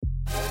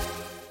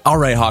All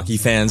right, hockey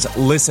fans,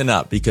 listen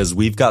up because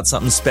we've got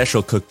something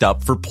special cooked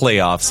up for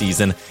playoff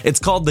season. It's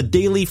called the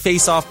Daily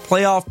Face-Off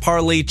Playoff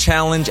Parlay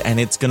Challenge, and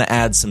it's going to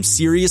add some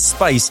serious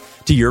spice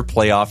to your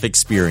playoff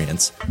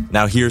experience.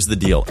 Now, here's the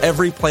deal.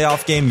 Every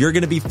playoff game, you're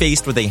going to be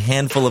faced with a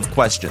handful of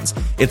questions.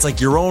 It's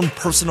like your own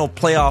personal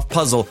playoff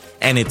puzzle,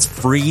 and it's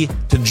free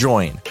to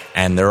join.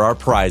 And there are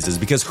prizes,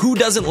 because who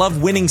doesn't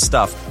love winning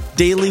stuff?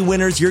 Daily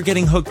winners, you're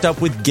getting hooked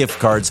up with gift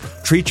cards.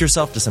 Treat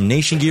yourself to some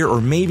Nation gear or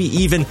maybe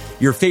even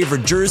your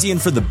favorite jersey.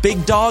 And for the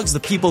big dogs, the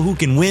people who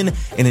can win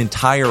an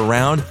entire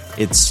round,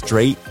 it's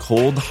straight,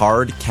 cold,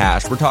 hard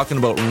cash. We're talking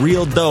about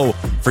real dough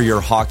for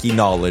your hockey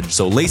knowledge.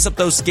 So lace up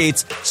those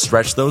skates,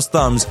 stretch those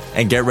thumbs,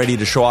 and get ready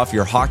to show off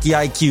your hockey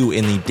IQ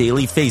in the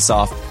Daily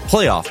Face-Off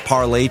Playoff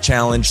Parlay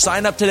Challenge.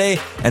 Sign up today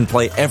and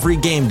play every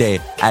game day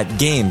at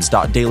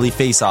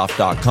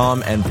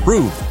games.dailyfaceoff.com and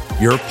prove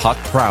your puck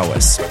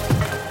prowess.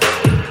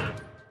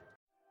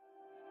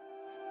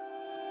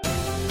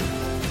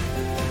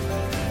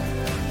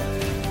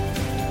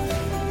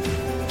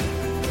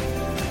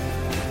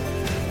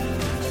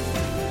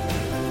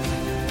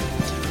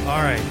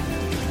 All right.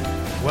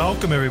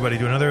 Welcome, everybody,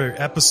 to another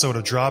episode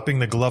of Dropping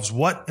the Gloves.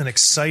 What an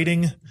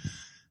exciting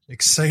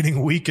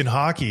week in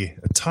hockey.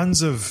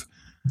 Tons of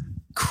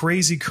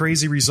crazy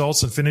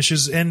results and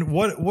finishes. And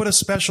what a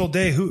special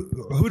day.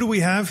 Who do we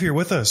have here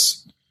with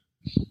us?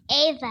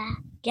 Ava,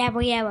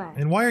 Gabriella.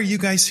 And why are you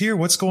guys here?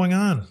 What's going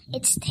on?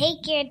 It's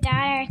Take Your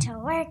Daughter to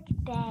Work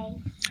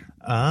Day.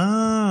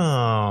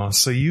 Oh,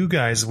 so you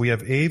guys, we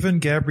have Ava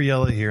and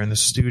Gabriella here in the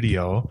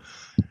studio.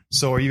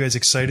 So are you guys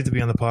excited to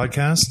be on the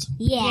podcast?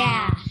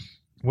 Yeah.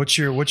 What's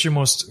your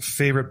most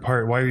favorite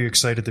part? Why are you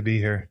excited to be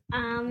here?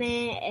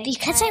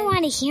 Because I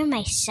want to hear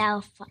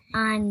myself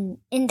in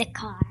the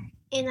car.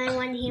 And I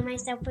want to hear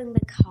myself in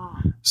the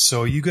car.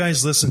 So you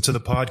guys listen to the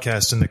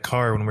podcast in the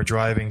car when we're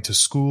driving to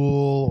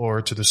school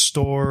or to the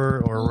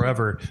store or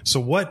wherever. So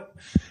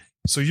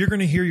you're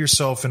going to hear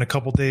yourself in a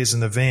couple days in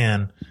the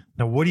van.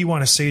 Now, what do you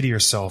want to say to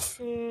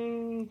yourself?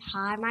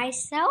 Hi,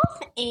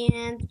 myself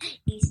and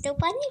Easter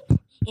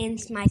Bunny. And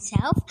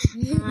myself,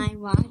 I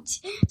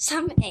want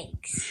some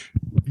eggs.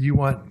 You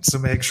want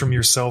some eggs from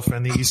yourself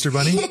and the Easter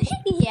Bunny?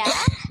 Yeah.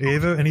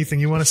 Ava,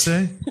 anything you want to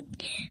say?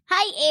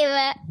 Hi,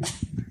 Ava.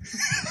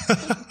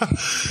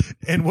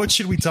 And what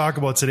should we talk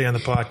about today on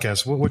the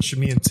podcast? What should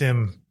me and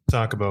Tim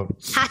talk about?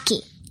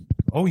 Hockey.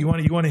 Oh, you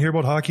want to hear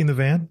about hockey in the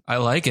van? I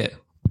like it.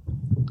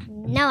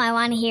 No, I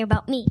want to hear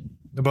about me.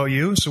 About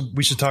you? So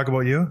we should talk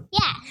about you?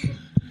 Yeah.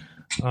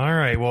 All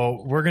right.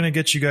 Well, we're going to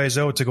get you guys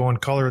out to go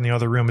and color in the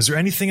other room. Is there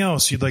anything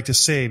else you'd like to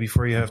say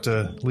before you have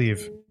to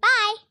leave?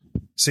 Bye.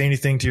 Say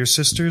anything to your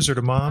sisters or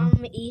to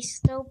Mom?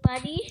 Easter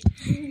Bunny.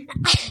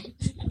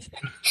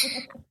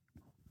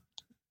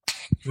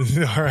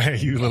 All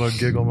right, you little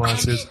giggle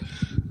monsters.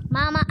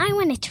 Mama, I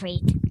want a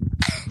treat.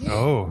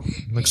 Oh,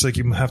 looks like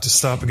you have to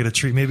stop and get a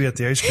treat. Maybe at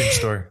the ice cream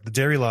store. The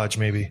Dairy Lodge,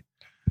 maybe.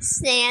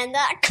 Santa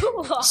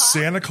Claus.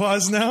 Santa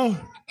Claus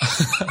now?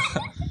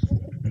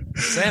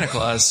 Santa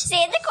Claus.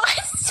 Santa Claus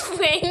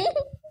swing.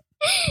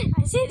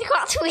 Santa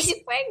Claus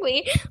swing.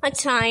 A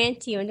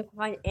giant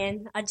unicorn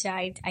and a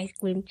giant ice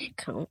cream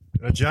cone.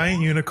 A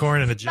giant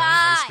unicorn and a giant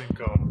ice cream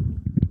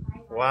cone.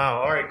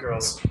 Wow. All right,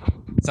 girls.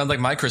 Sounds like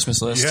my Christmas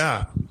list.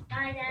 Yeah.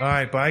 All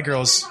right. Bye,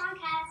 girls.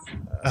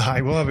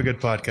 I will have a good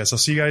podcast. I'll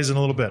see you guys in a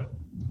little bit.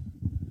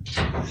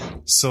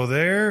 So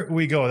there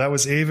we go. That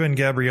was Ava and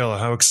Gabriella.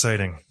 How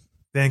exciting.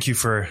 Thank you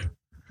for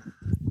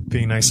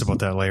being nice about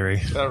that, Larry.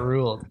 That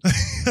ruled.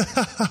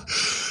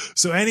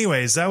 So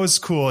anyways, that was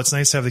cool. It's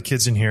nice to have the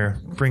kids in here.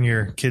 Bring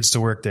your kids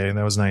to work day. And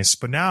that was nice.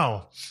 But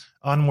now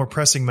on more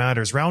pressing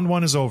matters. Round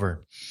 1 is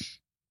over.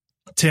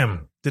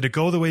 Tim, did it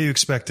go the way you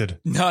expected?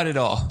 Not at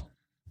all.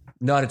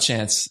 Not a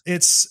chance.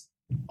 It's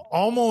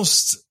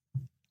almost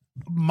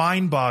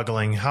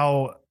mind-boggling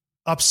how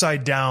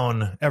upside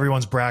down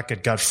everyone's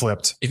bracket got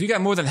flipped. If you got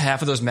more than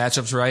half of those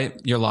matchups right,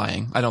 you're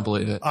lying. I don't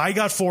believe it. I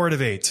got 4 out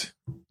of 8.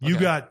 You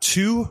got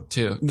 2?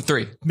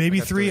 3. Maybe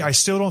 3. I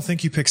still don't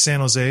think you picked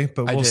San Jose,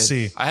 but we'll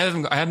see. I had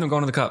them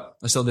going to the Cup.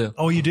 I still do.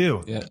 Oh, you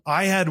do? Yeah.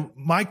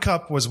 My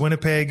Cup was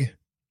Winnipeg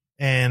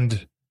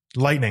and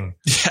Lightning.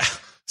 Yeah.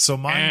 So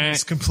mine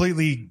is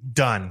completely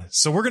done.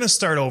 So we're going to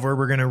start over.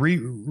 We're going to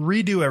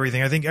redo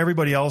everything. I think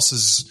everybody else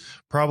is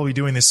probably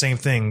doing the same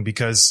thing,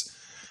 because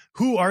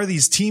who are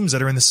these teams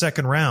that are in the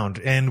second round?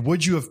 And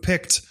would you have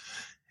picked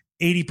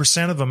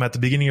 80% of them at the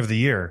beginning of the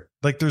year?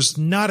 Like, there's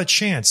not a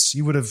chance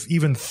you would have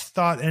even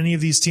thought any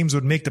of these teams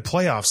would make the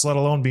playoffs, let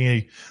alone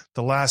be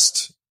the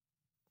last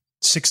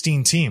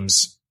 16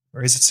 teams.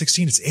 Or is it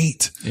 16? It's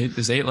 8.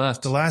 There's 8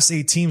 left. The last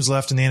 8 teams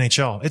left in the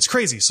NHL. It's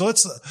crazy. So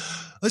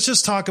let's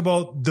just talk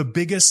about the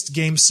biggest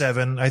game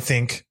 7, I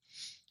think.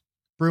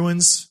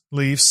 Bruins,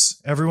 Leafs,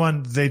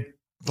 everyone, the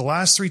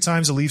last 3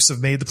 times the Leafs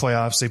have made the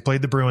playoffs, they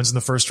played the Bruins in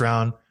the first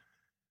round,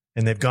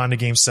 and they've gone to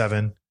game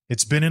 7.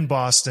 It's been in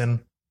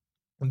Boston.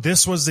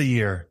 This was the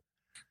year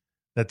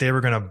that they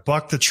were going to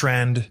buck the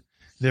trend.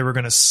 They were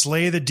going to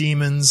slay the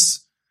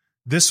demons.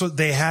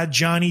 They had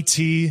Johnny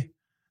T.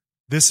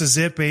 This is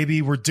it,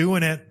 baby. We're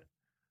doing it.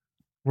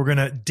 We're going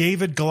to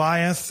David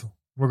Goliath.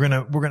 We're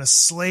gonna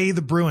slay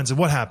the Bruins. And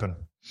what happened?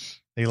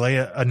 They lay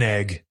an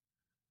egg,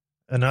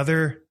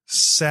 another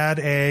sad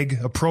egg,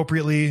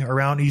 appropriately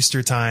around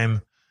Easter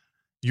time.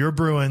 Your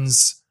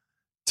Bruins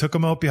took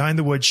them out behind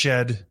the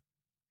woodshed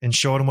and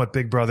showed them what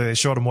Big Brother. They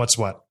showed them what's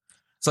what.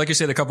 It's like you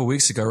said a couple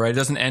weeks ago, right? It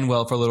doesn't end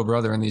well for little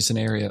brother in these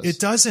scenarios. It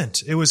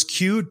doesn't. It was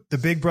cute. The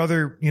Big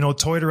Brother,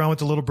 toyed around with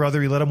the little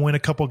brother. He let him win a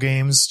couple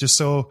games just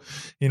so,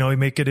 he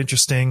make it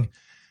interesting.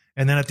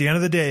 And then at the end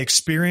of the day,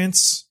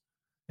 experience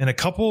and a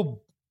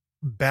couple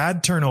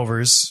bad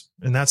turnovers,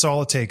 and that's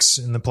all it takes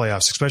in the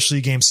playoffs, especially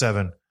Game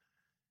 7.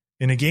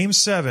 In a Game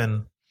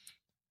 7,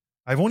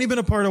 I've only been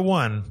a part of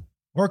one,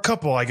 or a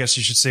couple, I guess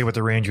you should say, with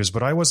the Rangers,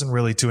 but I wasn't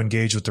really too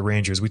engaged with the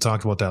Rangers. We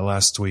talked about that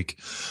last week.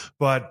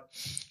 But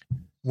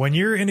when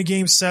you're in a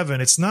Game 7,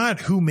 it's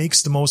not who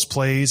makes the most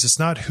plays. It's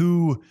not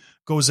who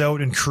goes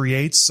out and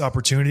creates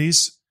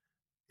opportunities.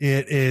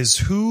 It is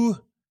who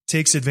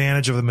takes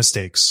advantage of the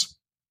mistakes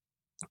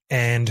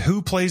and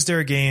who plays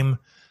their game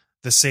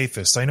the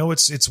safest. I know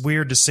it's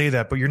weird to say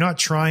that, but you're not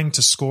trying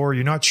to score.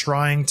 You're not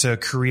trying to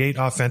create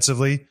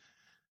offensively.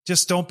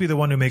 Just don't be the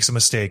one who makes a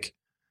mistake.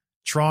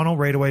 Toronto,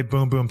 right away,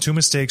 boom, boom, 2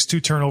 mistakes, 2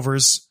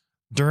 turnovers,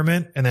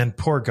 Dermott, and then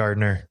poor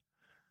Gardner.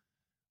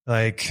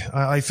 Like,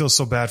 I feel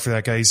so bad for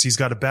that guy. He's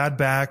got a bad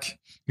back.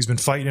 He's been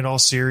fighting it all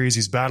series.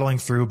 He's battling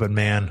through, but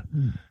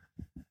man,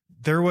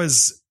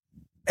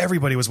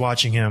 everybody was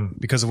watching him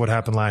because of what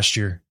happened last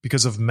year,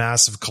 because of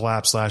massive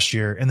collapse last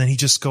year. And then he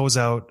just goes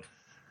out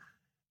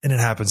and it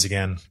happens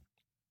again.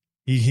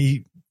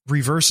 He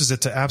reverses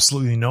it to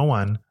absolutely no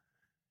one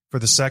for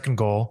the second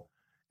goal.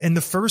 And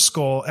the first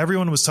goal,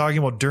 everyone was talking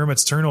about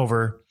Dermott's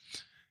turnover.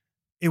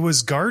 It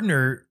was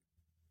Gardner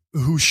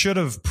who should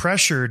have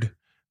pressured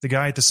the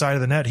guy at the side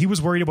of the net. He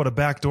was worried about a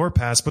backdoor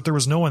pass, but there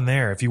was no one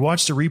there. If you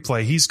watch the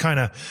replay, he's kind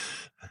of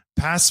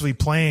passively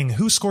playing.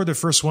 Who scored the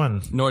first one?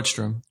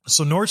 Nordstrom.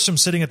 So Nordstrom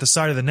sitting at the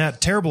side of the net,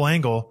 terrible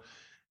angle,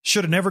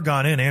 should have never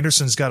gone in.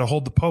 Anderson's got to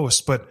hold the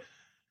post, but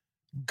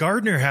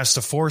Gardner has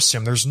to force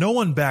him. There's no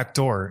one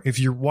backdoor if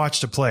you watch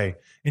the play,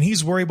 and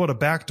he's worried about a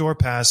backdoor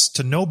pass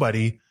to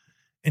nobody,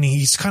 and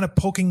he's kind of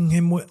poking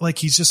him like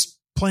he's just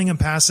playing him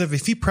passive.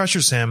 If he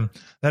pressures him,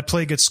 that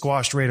play gets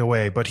squashed right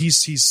away. But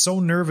he's so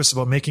nervous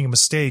about making a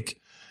mistake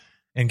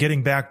and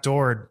getting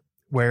backdoored,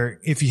 where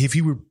if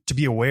he were to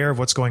be aware of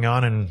what's going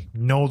on and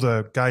know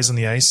the guys on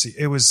the ice,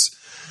 it was,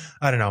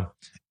 I don't know.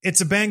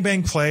 It's a bang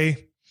bang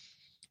play,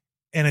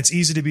 and it's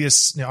easy to be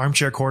a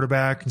armchair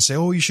quarterback and say,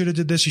 "Oh, you should have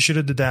did this, you should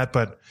have did that,"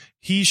 but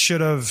he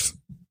should have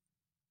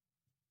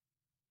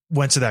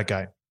went to that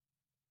guy.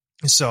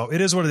 So it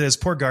is what it is.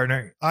 Poor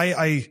Gardner.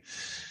 I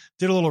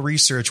did a little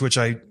research, which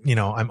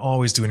I'm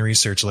always doing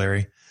research,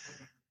 Larry.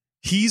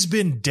 He's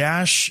been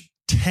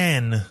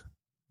 -10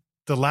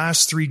 the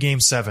last 3 Game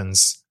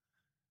 7s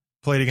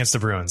played against the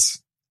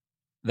Bruins.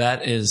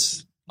 That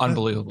is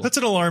unbelievable. That's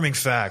an alarming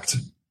fact.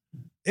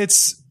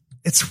 It's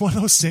one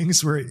of those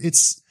things where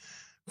it's,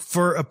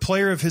 for a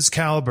player of his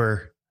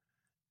caliber,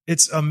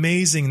 it's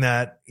amazing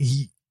that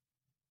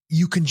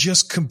you can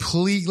just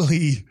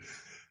completely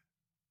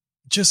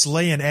just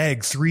lay an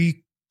egg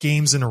 3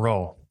 games in a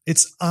row.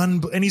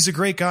 And he's a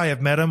great guy.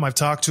 I've met him. I've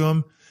talked to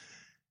him.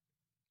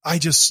 I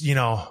just,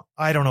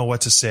 I don't know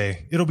what to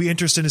say. It'll be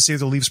interesting to see if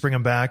the Leafs bring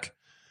him back.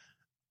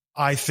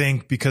 I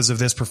think because of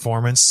this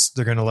performance,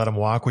 they're going to let him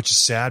walk, which is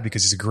sad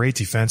because he's a great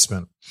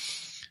defenseman.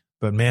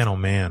 But man, oh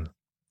man.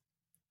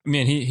 I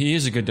mean, he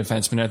is a good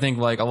defenseman. I think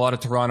like a lot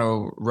of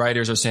Toronto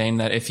writers are saying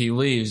that if he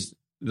leaves,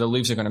 the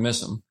Leafs are going to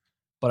miss him.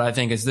 But I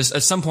think it's this,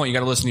 at some point you got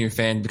to listen to your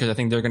fan, because I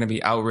think they're going to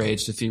be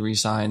outraged if he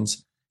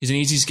resigns. He's an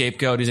easy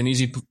scapegoat. He's an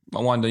easy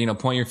one to,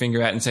 point your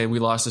finger at and say, we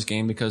lost this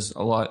game because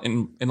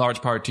in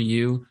large part to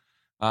you.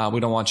 We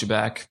don't want you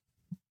back.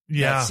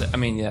 Yeah.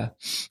 Yeah.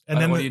 And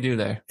then what do you do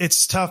there?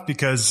 It's tough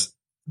because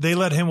they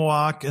let him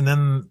walk, and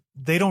then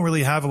they don't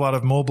really have a lot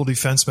of mobile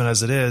defensemen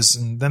as it is.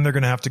 And then they're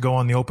going to have to go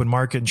on the open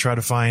market and try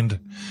to find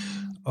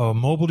a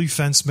mobile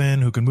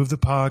defenseman who can move the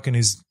puck and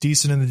is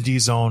decent in the D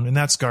zone. And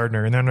that's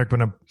Gardner. And then they're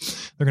going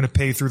to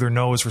pay through their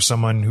nose for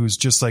someone who's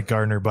just like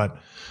Gardner. But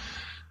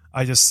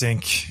I just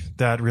think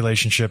that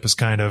relationship has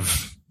kind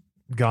of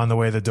gone the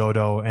way of the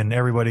dodo, and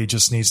everybody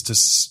just needs to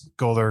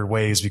go their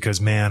ways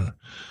because, man,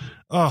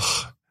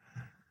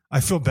 I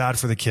feel bad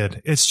for the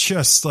kid. It's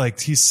just like,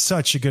 he's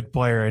such a good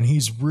player, and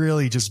he's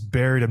really just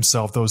buried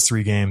himself those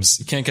 3 games.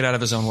 He can't get out of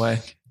his own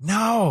way.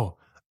 No,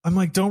 I'm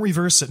like, don't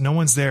reverse it. No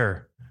one's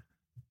there.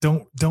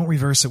 Don't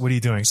reverse it. What are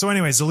you doing? So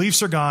anyways, the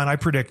Leafs are gone. I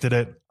predicted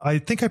it. I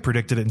think I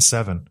predicted it in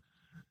 7,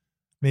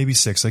 maybe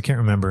 6. I can't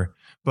remember.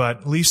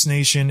 But Leafs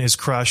Nation is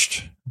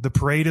crushed. The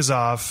parade is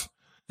off.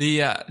 Do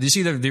you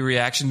see the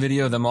reaction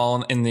video of them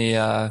all in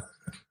the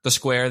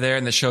square there,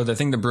 and they showed, I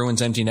think, the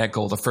Bruins empty net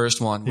goal, the first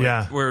one.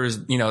 Where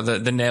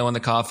the nail in the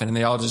coffin, and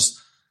they all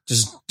just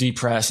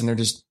depressed, and they're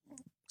just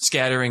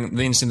scattering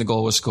the instant the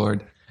goal was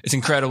scored. It's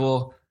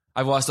incredible.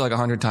 I've watched it like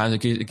 100 times. It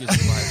gives me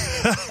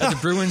life. As a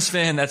Bruins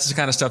fan, that's the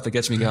kind of stuff that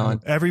gets me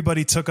going.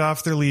 Everybody took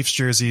off their Leafs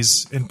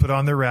jerseys and put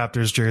on their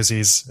Raptors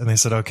jerseys, and they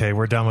said, okay,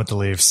 we're done with the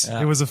Leafs.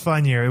 Yeah. It was a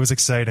fun year. It was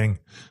exciting,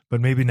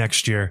 but maybe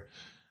next year.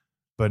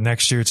 But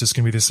next year, it's just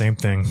going to be the same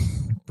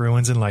thing.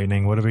 Bruins and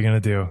Lightning. What are we going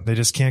to do? They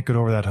just can't get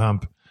over that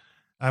hump.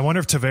 I wonder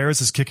if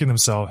Tavares is kicking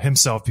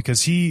himself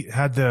because he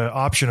had the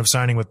option of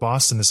signing with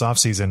Boston this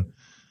offseason.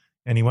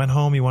 And he went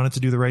home. He wanted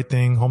to do the right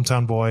thing.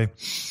 Hometown boy.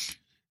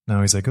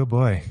 Now he's like, oh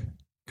boy.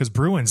 Because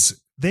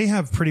Bruins, they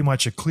have pretty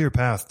much a clear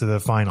path to the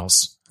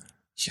finals.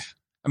 Yeah.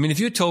 I mean, if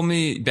you had told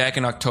me back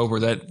in October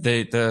that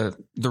the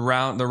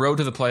road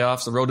to the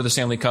playoffs, the road to the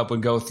Stanley Cup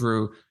would go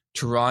through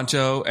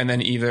Toronto and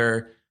then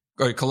either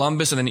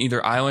Columbus and then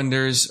either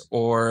Islanders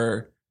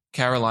or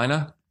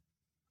Carolina,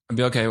 I'd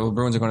be okay. Well,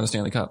 Bruins are going to the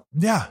Stanley Cup.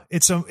 Yeah,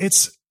 it's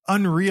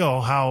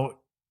unreal how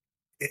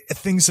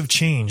things have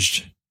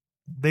changed.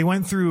 They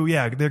went through,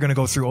 they're going to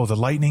go through, the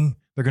Lightning,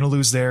 they're going to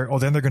lose there.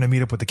 Then they're going to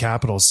meet up with the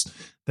Capitals.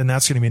 Then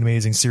that's going to be an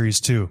amazing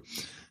series too.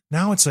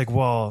 Now it's like,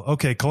 well,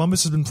 okay,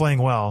 Columbus has been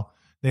playing well.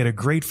 They had a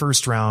great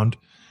first round,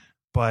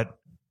 but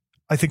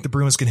I think the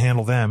Bruins can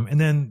handle them. And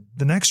then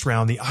the next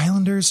round, the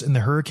Islanders and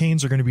the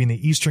Hurricanes are going to be in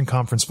the Eastern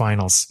Conference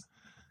Finals.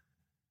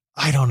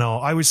 I don't know.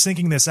 I was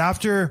thinking this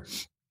after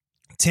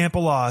Tampa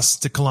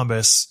lost to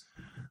Columbus.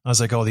 I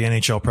was like, oh, the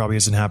NHL probably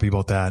isn't happy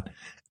about that.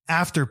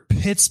 After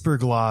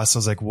Pittsburgh lost, I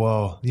was like,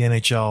 whoa, the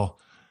NHL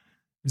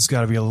has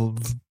got to be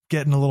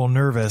getting a little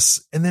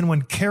nervous. And then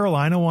when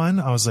Carolina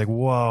won, I was like,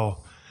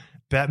 whoa,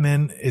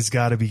 Bettman has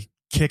got to be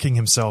kicking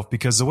himself,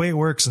 because the way it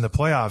works in the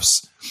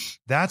playoffs,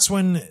 that's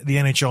when the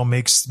NHL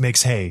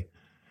makes hay.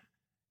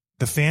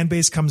 The fan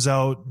base comes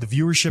out, the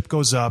viewership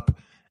goes up,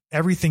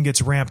 everything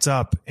gets ramped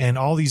up, and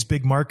all these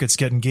big markets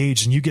get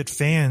engaged, and you get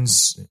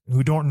fans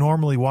who don't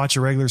normally watch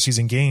a regular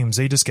season games.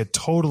 They just get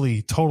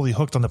totally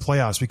hooked on the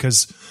playoffs,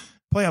 because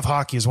playoff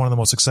hockey is one of the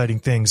most exciting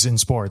things in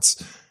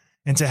sports.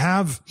 And to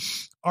have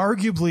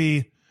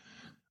arguably,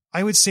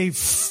 I would say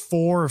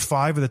 4 or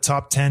 5 of the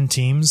top 10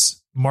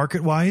 teams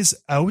market wise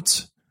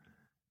out,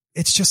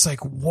 it's just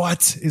like,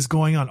 what is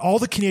going on? All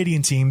the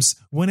Canadian teams,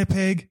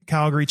 Winnipeg,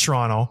 Calgary,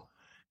 Toronto,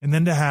 and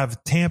then to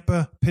have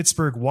Tampa,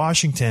 Pittsburgh,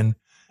 Washington,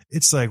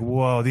 it's like,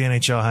 whoa, the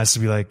NHL has to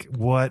be like,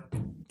 what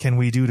can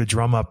we do to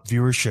drum up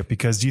viewership?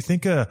 Because do you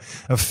think a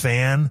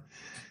fan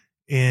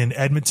in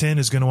Edmonton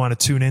is going to want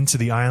to tune into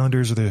the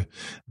Islanders or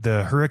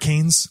the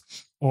Hurricanes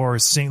or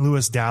St.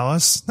 Louis,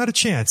 Dallas? Not a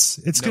chance.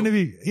 It's going to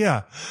be,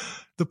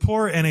 the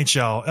poor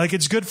NHL. Like,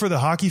 it's good for the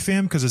hockey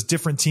fan because it's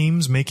different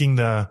teams making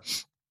the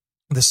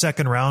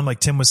second round, like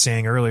Tim was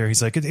saying earlier.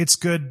 He's like, it's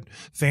good.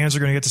 Fans are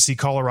going to get to see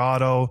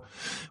Colorado.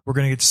 We're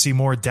going to get to see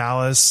more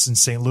Dallas and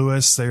St.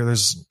 Louis.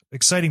 There's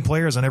exciting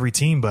players on every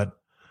team, but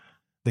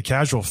the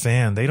casual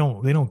fan, they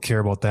don't care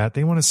about that.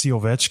 They want to see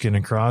Ovechkin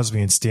and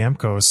Crosby and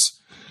Stamkos.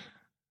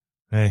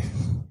 Hey,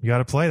 you got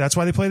to play. That's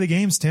why they play the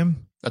games,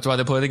 Tim. That's why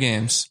they play the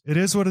games. It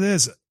is what it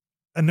is.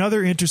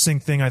 Another interesting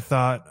thing I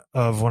thought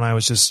of when I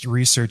was just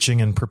researching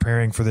and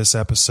preparing for this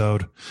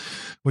episode,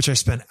 which I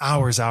spent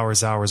hours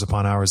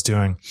upon hours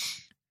doing.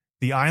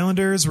 The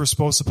Islanders were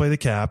supposed to play the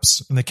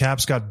Caps, and the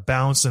Caps got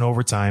bounced in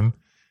overtime.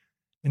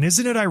 And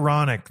isn't it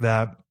ironic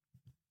that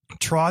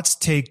Trotz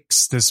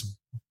takes this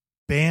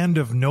band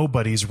of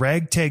nobodies,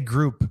 ragtag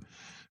group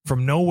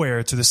from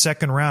nowhere to the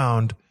second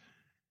round,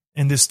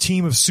 and this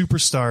team of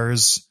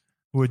superstars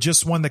who had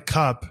just won the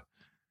Cup,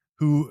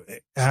 who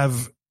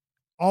have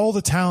all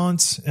the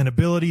talent and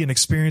ability and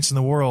experience in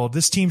the world.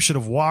 This team should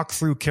have walked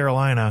through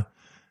Carolina.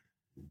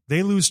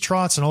 They lose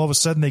Trotz, and all of a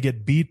sudden they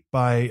get beat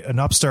by an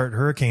upstart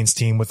Hurricanes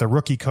team with a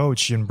rookie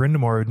coach in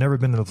Brind'Amour who'd never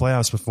been to the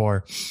playoffs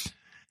before.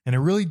 And it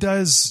really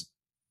does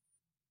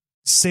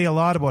say a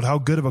lot about how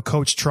good of a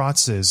coach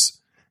Trotz is.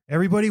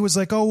 Everybody was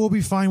like, oh, we'll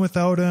be fine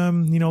without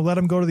him. Let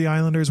him go to the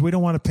Islanders. We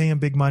don't want to pay him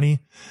big money.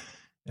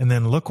 And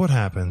then look what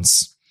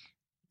happens.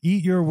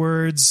 Eat your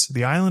words.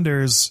 The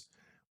Islanders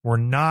were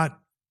not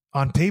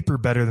on paper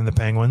better than the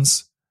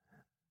Penguins.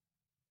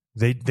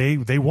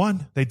 They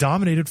won. They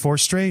dominated 4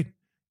 straight.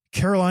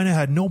 Carolina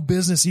had no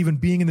business even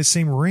being in the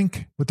same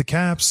rink with the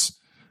Caps.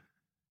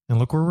 And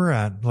look where we're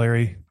at,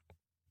 Larry.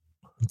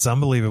 It's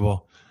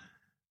unbelievable.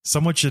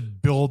 Someone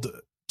should build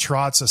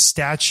Trotz a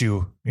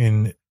statue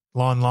in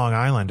Long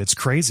Island. It's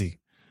crazy.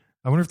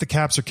 I wonder if the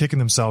Caps are kicking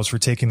themselves for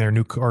taking their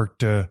new for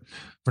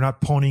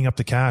not ponying up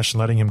the cash and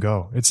letting him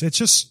go. It's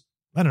just,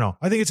 I don't know.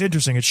 I think it's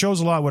interesting. It shows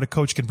a lot what a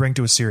coach can bring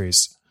to a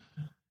series.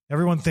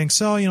 Everyone thinks,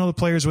 the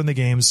players win the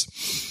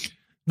games.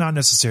 Not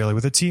necessarily.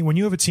 With a team, when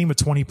you have a team of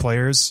 20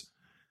 players,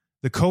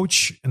 the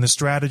coach and the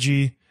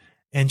strategy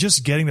and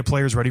just getting the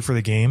players ready for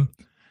the game,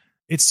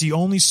 it's the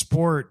only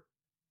sport,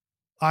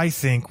 I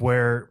think,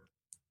 where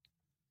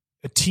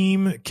a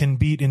team can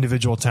beat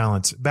individual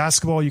talent.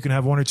 Basketball, you can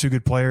have 1 or 2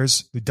 good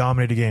players who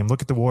dominate a game.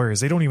 Look at the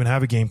Warriors. They don't even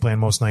have a game plan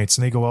most nights,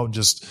 and they go out and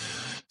just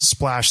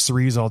splash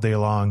threes all day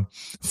long.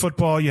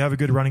 Football, you have a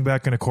good running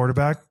back and a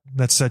quarterback.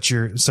 That sets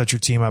your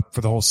team up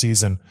for the whole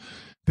season.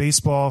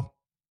 Baseball,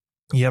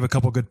 you have a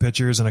couple good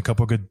pitchers and a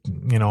couple good,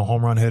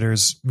 home run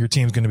hitters. Your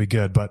team's going to be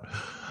good. But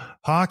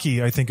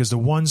hockey, I think, is the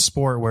one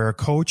sport where a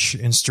coach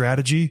and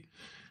strategy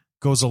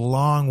goes a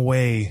long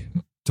way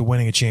to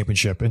winning a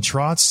championship. And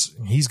Trotz,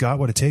 he's got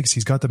what it takes.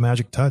 He's got the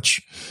magic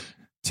touch.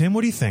 Tim,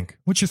 what do you think?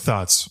 What's your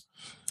thoughts?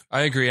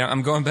 I agree.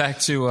 I'm going back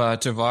to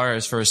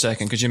Tavares for a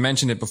second because you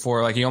mentioned it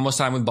before. Like he almost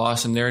signed with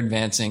Boston. They're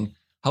advancing.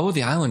 How about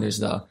the Islanders,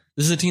 though?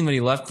 This is a team that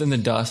he left in the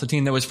dust, a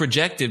team that was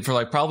projected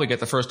for probably get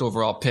the first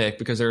overall pick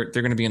because they're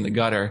going to be in the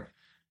gutter.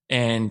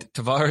 And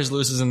Tavares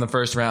loses in the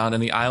first round,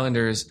 and the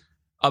Islanders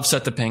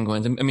upset the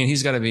Penguins. I mean,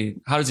 he's got to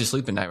be. How does he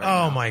sleep at night right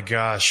now? Oh my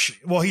gosh!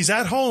 Well, he's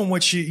at home,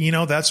 which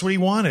that's what he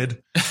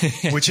wanted,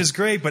 which is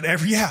great. But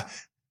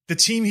the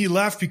team he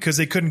left because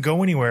they couldn't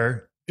go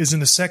anywhere is in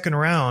the second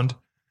round,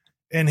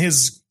 and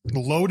his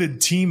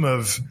loaded team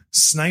of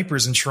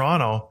snipers in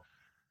Toronto.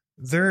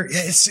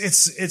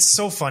 It's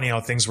so funny how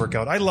things work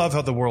out. I love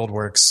how the world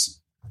works.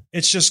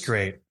 It's just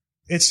great.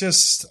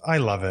 I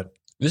love it.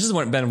 This has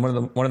been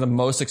one of the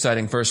most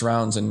exciting first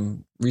rounds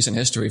in recent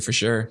history for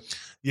sure.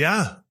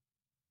 Yeah.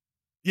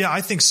 Yeah,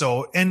 I think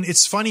so. And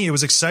it's funny, it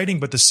was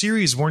exciting, but the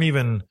series weren't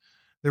even,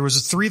 there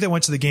was 3 that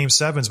went to the game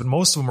 7s, but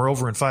most of them were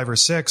over in 5 or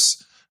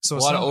 6. So a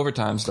lot of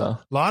overtimes, though.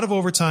 A lot of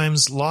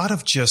overtimes, a lot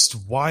of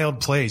just wild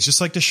plays, just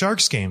like the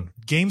Sharks game.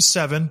 Game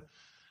 7,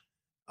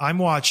 I'm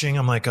watching.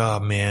 I'm like, oh,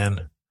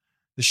 man.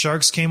 The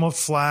Sharks came up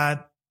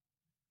flat.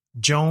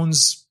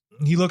 Jones,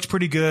 he looked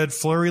pretty good.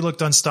 Fleury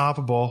looked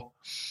unstoppable.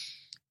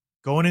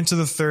 Going into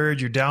the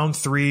third, you're down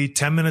 3,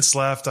 10 minutes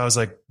left. I was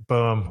like,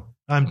 boom.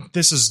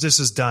 This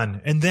is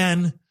done. And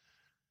then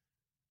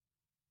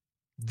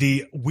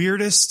the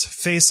weirdest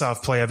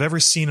face-off play I've ever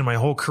seen in my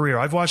whole career.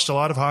 I've watched a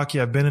lot of hockey.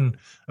 I've been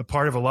a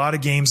part of a lot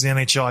of games in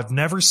the NHL. I've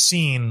never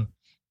seen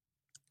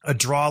a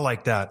draw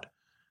like that.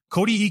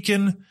 Cody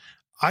Eakin,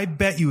 I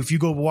bet you if you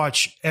go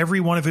watch every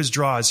one of his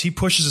draws, he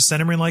pushes a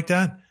centerman like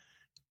that,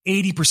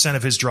 80%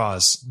 of his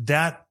draws.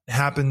 That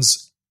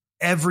happens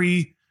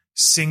every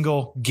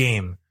single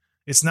game.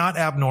 It's not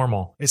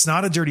abnormal. It's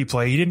not a dirty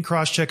play. He didn't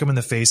cross-check him in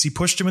the face. He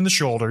pushed him in the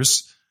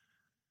shoulders.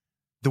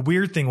 The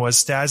weird thing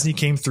was Stastny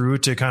came through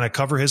to kind of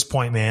cover his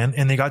point man,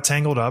 and they got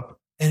tangled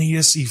up, and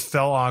he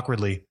fell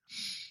awkwardly.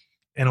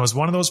 And it was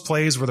one of those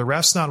plays where the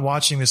ref's not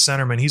watching the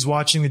centerman. He's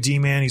watching the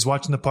D-man. He's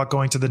watching the puck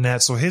going to the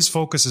net. So his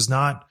focus is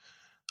not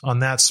on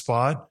that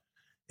spot.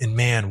 And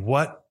man,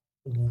 what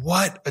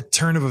a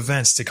turn of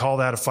events to call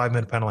that a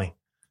 5-minute penalty.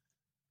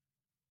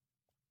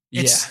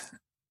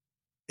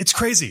 It's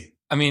crazy.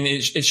 I mean,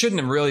 it shouldn't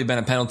have really been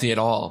a penalty at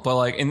all.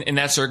 But in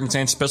that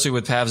circumstance, especially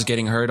with Pavs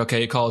getting hurt,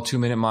 okay, you call a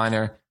 2-minute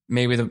minor.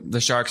 Maybe the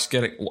Sharks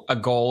get a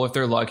goal if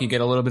they're lucky, get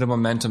a little bit of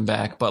momentum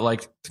back. But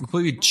to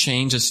completely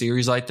change a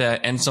series like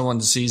that, end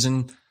someone's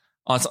season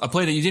on a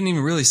play that you didn't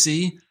even really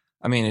see.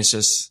 I mean, it's a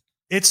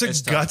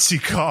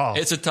gutsy call.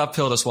 It's a tough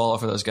pill to swallow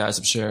for those guys,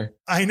 I'm sure.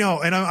 I know.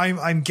 And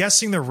I'm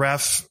guessing the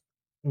ref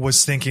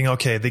was thinking,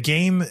 okay, the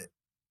game,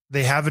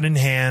 they have it in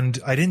hand.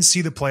 I didn't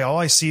see the play. All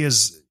I see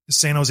is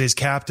San Jose's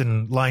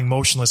captain lying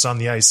motionless on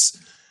the ice.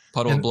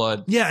 Puddle of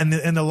blood. Yeah.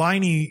 And the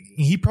line,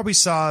 he probably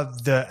saw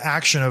the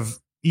action of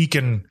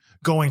Eakin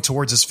going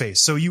towards his face.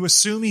 So you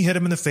assume he hit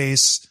him in the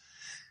face,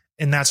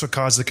 and that's what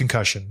caused the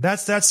concussion.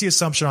 That's the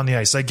assumption on the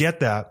ice. I get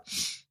that.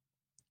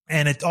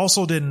 And it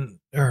also didn't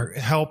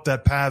help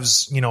that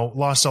Pavs,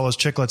 lost all his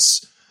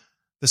chicklets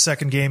the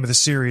second game of the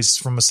series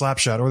from a slap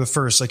shot, or the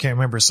first, I can't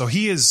remember. So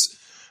he has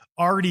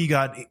already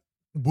got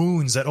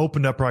wounds that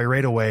opened up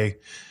right away.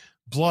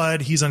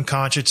 Blood, he's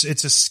unconscious.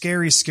 It's a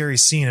scary, scary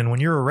scene. And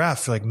when you're a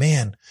ref, you're like,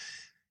 man,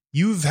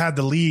 you've had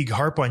the league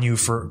harp on you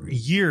for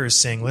years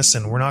saying,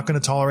 listen, we're not going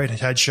to tolerate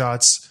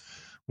headshots.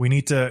 We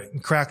need to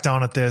crack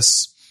down at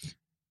this.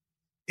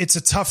 It's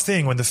a tough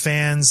thing when the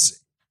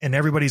fans and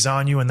everybody's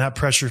on you and that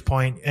pressure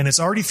point, and it's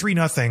already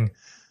 3-0.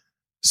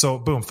 So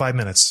boom, 5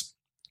 minutes.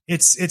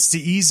 It's the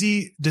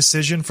easy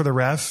decision for the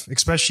ref,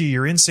 especially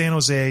you're in San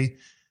Jose.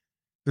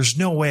 There's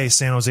no way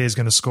San Jose is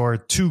going to score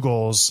 2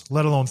 goals,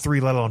 let alone 3,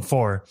 let alone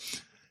 4.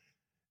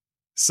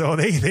 So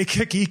they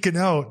kick Eakin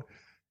out.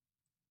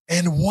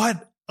 And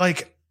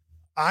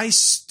I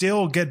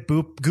still get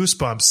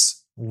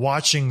goosebumps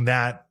watching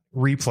that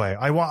replay.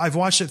 I've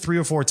watched it 3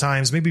 or 4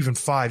 times, maybe even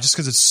 5, just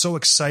because it's so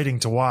exciting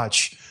to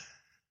watch.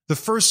 The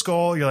first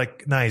goal, you're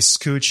like, nice,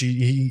 Cooch.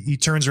 He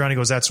turns around, he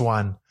goes, that's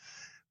 1.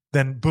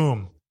 Then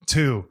boom,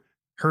 2,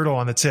 Hurdle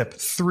on the tip,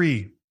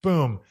 3,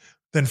 boom.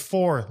 Then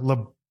 4,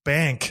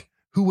 LeBanc,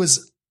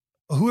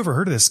 whoever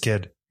heard of this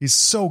kid? He's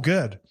so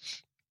good.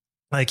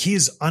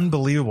 He's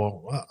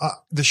unbelievable.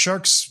 The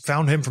Sharks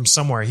found him from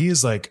somewhere. He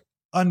is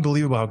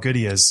unbelievable how good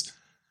he is.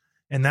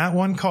 And that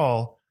one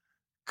call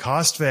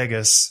cost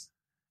Vegas.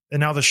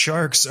 And now the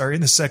Sharks are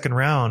in the second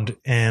round,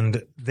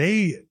 and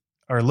they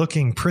are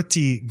looking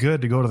pretty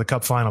good to go to the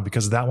Cup final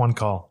because of that one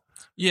call.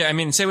 Yeah, I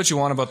mean, say what you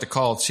want about the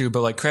call too,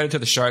 but credit to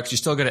the Sharks, you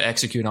still got to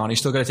execute on it. You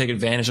still got to take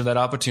advantage of that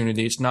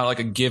opportunity. It's not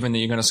a given that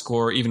you're going to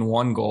score even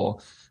 1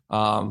 goal.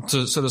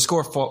 So the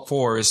score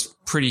 4 is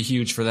pretty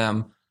huge for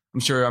them.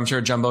 I'm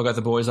sure Jumbo got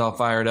the boys all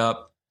fired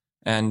up,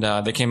 and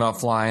they came out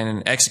flying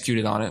and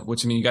executed on it,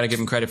 which, I mean, you got to give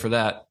them credit for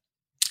that.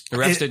 The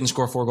refs didn't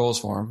score 4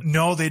 goals for them.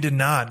 No, they did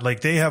not.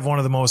 They have one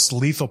of the most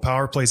lethal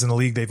power plays in the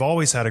league. They've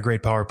always had a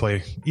great power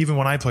play. Even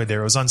when I played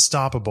there, it was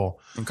unstoppable.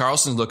 And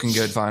Karlsson's looking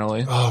good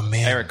finally. Oh,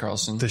 man. Erik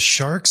Karlsson. The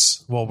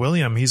Sharks, well,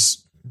 William,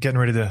 he's getting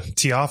ready to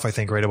tee off, I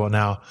think, right about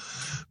now.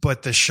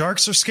 But the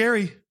Sharks are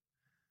scary.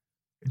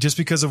 just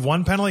because of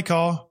one penalty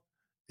call.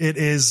 It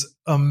is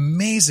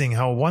amazing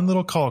how one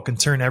little call can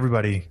turn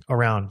everybody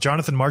around.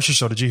 Jonathan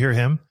Marchessault, did you hear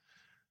him?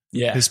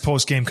 Yeah. His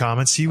post-game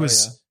comments. He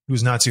was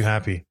not too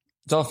happy.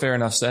 It's all fair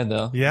enough said,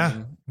 though. Yeah. I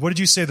mean, what did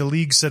you say? The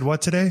league said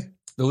what today?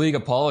 The league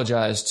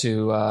apologized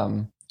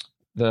to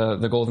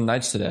the Golden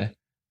Knights today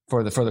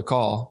for the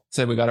call.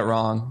 Said we got it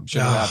wrong.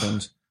 Shouldn't have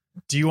happened.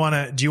 Do you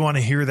want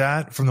to hear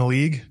that from the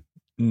league?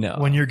 No.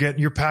 When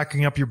you're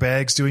packing up your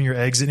bags, doing your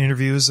exit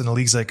interviews, and the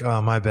league's like,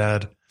 "Oh, my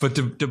bad." But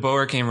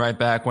DeBoer came right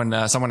back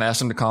when someone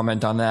asked him to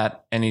comment on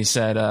that, and he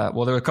said,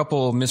 "Well, there were a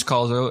couple missed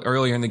calls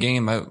earlier in the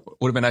game. It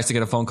would have been nice to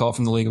get a phone call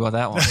from the league about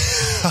that one."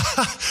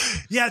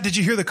 Yeah, did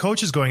you hear the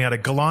coaches going at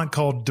it? Gallant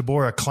called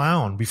DeBoer a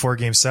clown before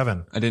Game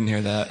 7. I didn't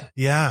hear that.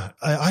 Yeah,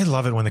 I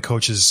love it when the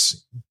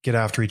coaches get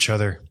after each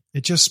other.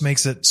 It just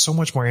makes it so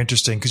much more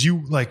interesting because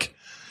you like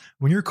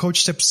when your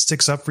coach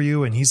sticks up for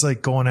you and he's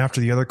like going after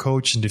the other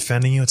coach and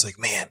defending you. It's like,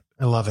 man,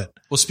 I love it.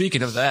 Well,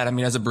 speaking of that, I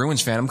mean, as a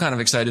Bruins fan, I'm kind of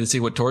excited to see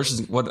what's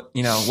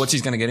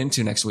he's going to get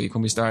into next week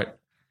when we start.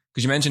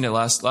 Because you mentioned it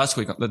last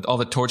week, all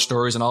the Torch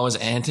stories and all his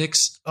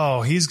antics.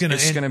 Oh, it's going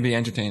to be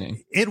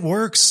entertaining. It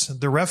works.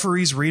 The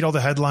referees read all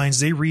the headlines.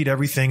 They read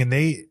everything and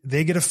they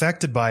get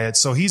affected by it.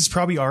 So he's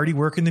probably already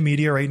working the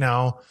media right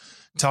now,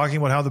 talking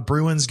about how the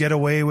Bruins get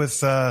away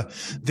with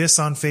this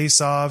on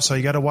face-off. So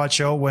you got to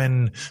watch out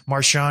when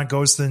Marchand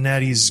goes to the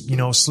net. He's,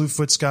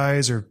 Slewfoot's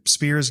guys or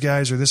Spears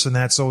guys or this and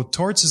that. So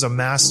Torts is a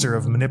master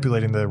of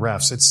manipulating the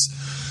refs.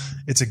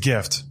 It's a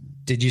gift.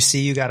 Did you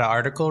see you got an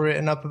article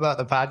written up about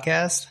the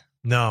podcast?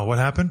 No, what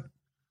happened?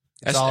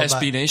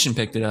 SB Nation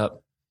picked it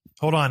up.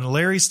 Hold on.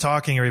 Larry's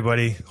talking,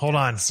 everybody. Hold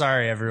on.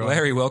 Sorry, everyone.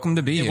 Larry, welcome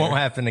to be here. It won't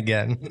happen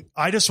again.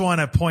 I just want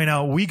to point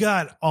out, we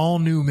got all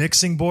new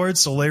mixing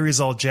boards. So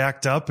Larry's all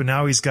jacked up and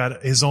now he's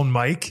got his own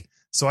mic.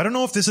 So I don't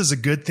know if this is a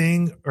good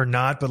thing or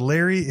not, but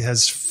Larry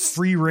has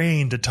free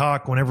reign to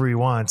talk whenever he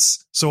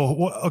wants.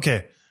 So,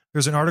 okay.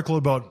 There's an article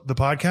about the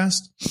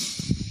podcast.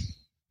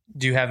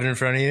 Do you have it in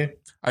front of you?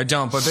 I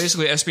don't, but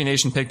basically SB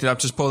Nation picked it up.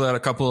 Just pulled out a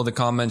couple of the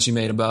comments you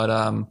made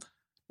about,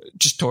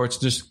 just Torts.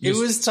 It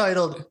was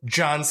titled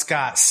John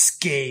Scott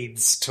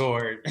Scathes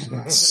Tort.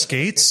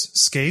 Skates?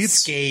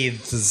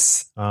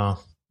 Scathes.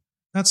 Oh,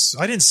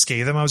 I didn't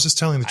scathe them. I was just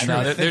telling the truth.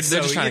 Know, they're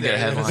just trying to get a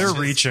headline. They're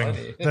reaching.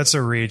 Funny. That's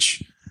a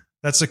reach.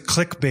 That's a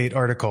clickbait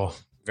article.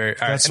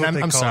 That's what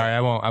I'm sorry.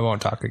 I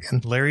won't talk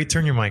again. Larry,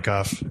 turn your mic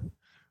off.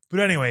 But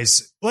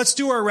anyways, let's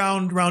do our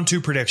round 2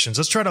 predictions.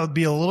 Let's try to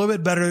be a little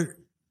bit better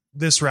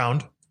this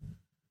round.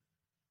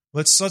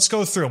 Let's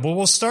go through them. Well,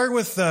 we'll start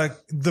with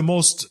the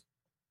most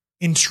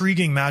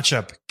intriguing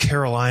matchup,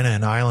 Carolina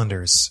and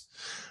Islanders.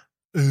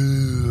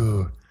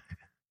 Ooh.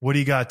 What do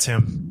you got,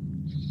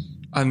 Tim?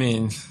 I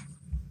mean,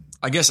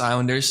 I guess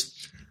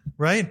Islanders.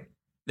 Right?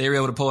 They were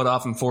able to pull it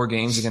off in 4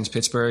 games against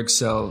Pittsburgh,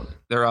 so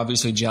they're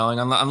obviously gelling,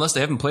 unless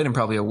they haven't played in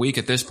probably a week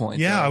at this point.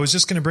 Yeah, I was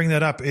just going to bring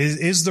that up.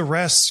 Is the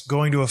rest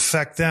going to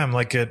affect them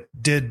like it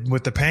did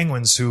with the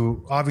Penguins,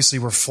 who obviously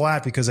were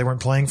flat because they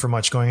weren't playing for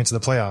much going into the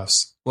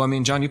playoffs? Well, I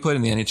mean, John, you played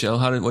in the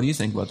NHL. What do you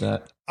think about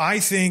that? I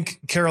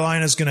think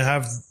Carolina's going to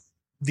have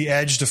the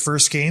edge the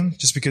first game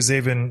just because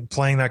they've been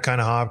playing that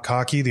kind of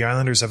hockey. The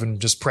Islanders have been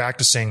just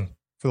practicing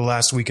for the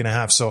last week and a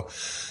half. So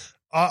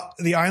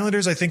the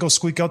Islanders, I think, will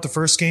squeak out the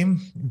first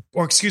game.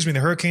 Or, excuse me, the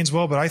Hurricanes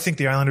will, but I think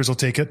the Islanders will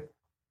take it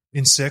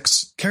in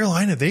 6.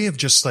 Carolina, they have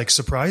just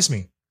surprised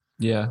me.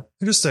 Yeah.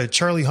 They're just a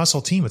Charlie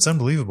Hustle team. It's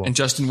unbelievable. And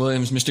Justin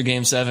Williams, Mr.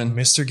 Game 7.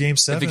 Mr. Game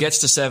 7. If it gets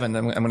to 7,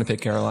 then I'm going to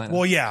pick Carolina.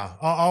 Well, yeah.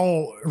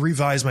 I'll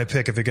revise my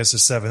pick if it gets to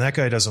 7. That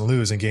guy doesn't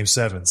lose in Game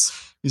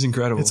 7s. He's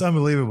incredible. It's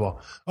unbelievable.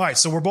 All right,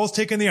 so we're both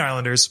taking the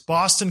Islanders.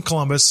 Boston,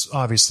 Columbus,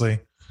 obviously.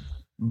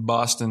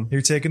 Boston.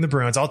 You're taking the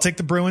Bruins. I'll take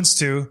the Bruins,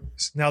 too.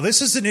 Now,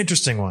 this is an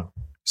interesting one.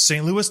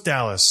 St. Louis,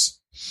 Dallas.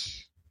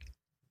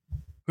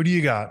 Who do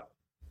you got?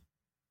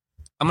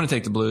 I'm going to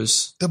take the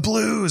Blues. The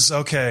Blues.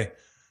 Okay.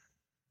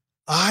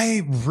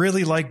 I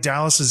really like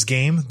Dallas's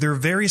game. They're a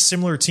very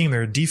similar team.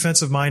 They're a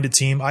defensive-minded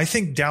team. I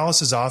think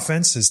Dallas's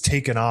offense has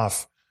taken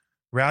off.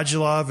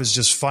 Radulov is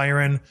just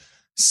firing.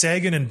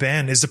 Sagan and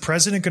Ben. Is the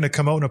president going to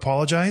come out and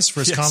apologize for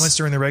his comments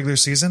during the regular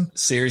season?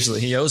 Seriously,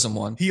 he owes him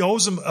one. He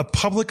owes him a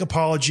public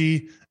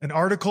apology, an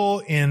article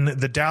in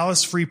the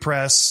Dallas Free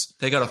Press.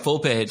 They got a full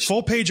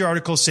page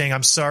article saying,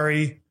 I'm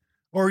sorry.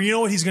 Or you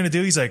know what he's going to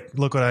do? He's like,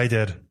 look what I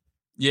did.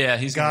 Yeah,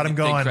 he's got him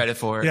going. Credit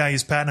for it. Yeah,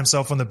 he's patting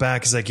himself on the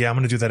back. He's like, yeah, I'm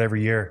going to do that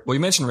every year. Well,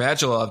 you mentioned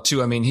Radulov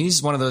too. I mean,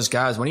 he's one of those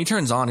guys. When he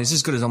turns on, he's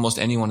as good as almost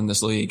anyone in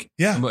this league.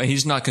 Yeah, but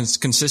he's not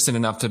consistent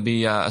enough to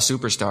be a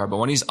superstar. But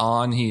when he's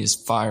on, he is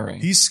firing.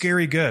 He's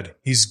scary good.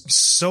 He's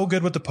so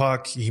good with the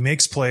puck. He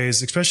makes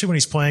plays, especially when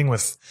he's playing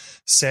with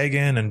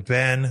Sagan and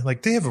Ben.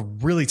 Like they have a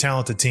really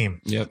talented team.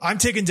 Yep. I'm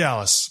taking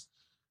Dallas.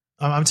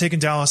 I'm taking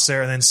Dallas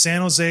there, and then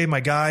San Jose, my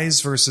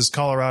guys versus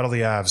Colorado,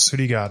 the Avs. Who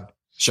do you got?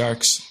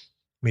 Sharks.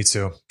 Me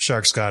too.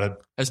 Sharks got it.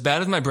 As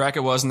bad as my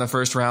bracket was in the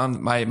first round,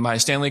 my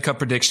Stanley Cup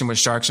prediction was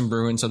Sharks and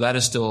Bruins, so that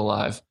is still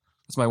alive.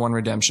 That's my one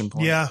redemption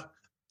point. Yeah.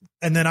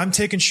 And then I'm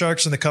taking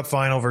Sharks in the Cup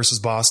final versus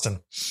Boston.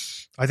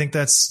 I think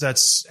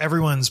that's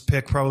everyone's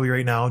pick probably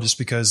right now just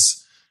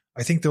because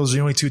I think those are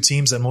the only 2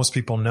 teams that most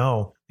people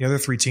know. The other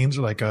 3 teams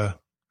are like a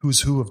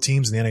who's who of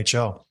teams in the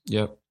NHL.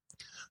 Yep.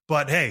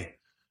 But hey,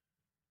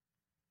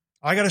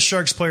 I got a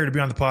Sharks player to be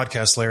on the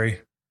podcast,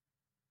 Larry.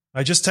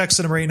 I just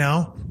texted him right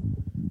now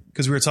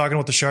because we were talking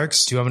about the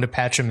Sharks. Do you want me to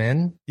patch him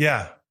in?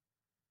 Yeah.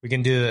 We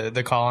can do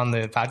the call on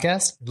the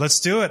podcast? Let's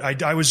do it.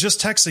 I was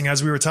just texting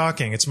as we were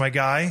talking. It's my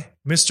guy,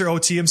 Mr.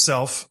 OT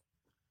himself.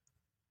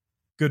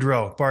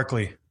 Goodrow,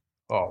 Barkley.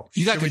 Oh,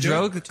 you got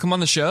Goodrow? Come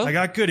on the show? I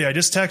got Goody. I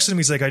just texted him.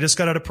 He's like, I just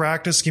got out of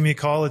practice. Give me a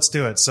call. Let's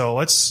do it.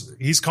 So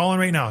he's calling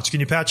right now. Can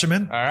you patch him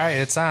in? All right,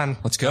 it's on.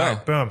 Let's go.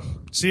 Right,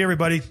 boom. See you,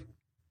 everybody.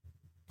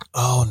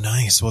 Oh,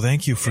 nice. Well,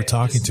 thank you for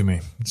talking to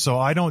me. So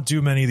I don't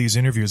do many of these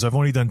interviews. I've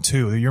only done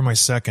 2. You're my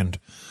second.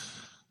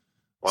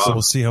 Wow. So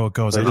we'll see how it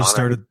goes. I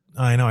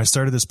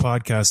started this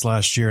podcast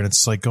last year and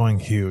it's like going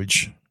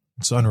huge.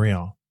 It's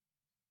unreal.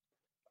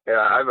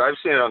 Yeah, I've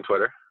seen it on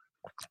Twitter.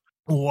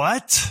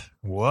 What?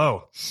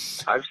 Whoa.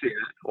 I've seen it.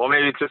 Well,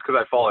 maybe it's just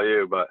because I follow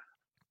you, but.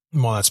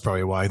 Well, that's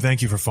probably why.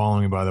 Thank you for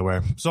following me, by the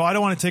way. So I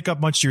don't want to take up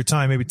much of your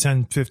time, maybe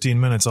 10, 15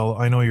 minutes.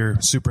 I know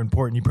you're super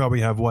important. You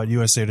probably have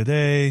USA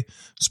Today,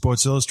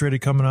 Sports Illustrated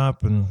coming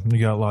up, and you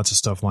got lots of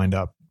stuff lined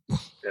up.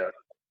 Yeah,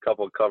 a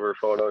couple of cover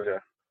photos, yeah.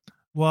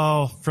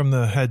 Well, from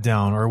the head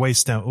down or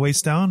waist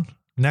down,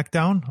 neck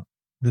down,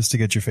 just to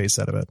get your face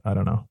out of it. I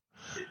don't know.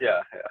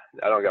 Yeah.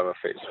 I don't got my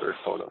face for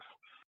photos.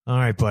 All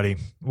right, buddy.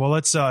 Well,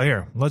 let's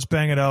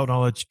bang it out and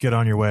I'll let you get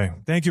on your way.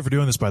 Thank you for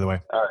doing this, by the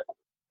way. All right.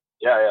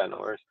 Yeah, no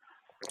worries.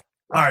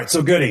 All right,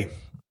 so Goody.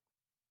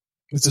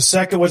 Was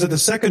it the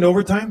second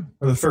overtime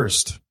or the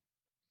first?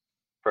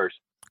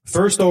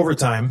 First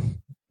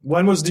overtime.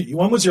 When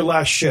was your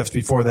last shift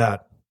before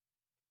that?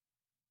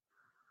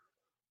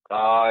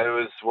 I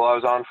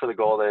was on for the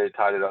goal. They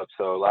tied it up,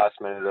 so last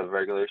minute of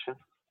regulation.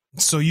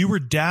 So you were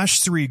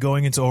 -3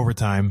 going into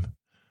overtime.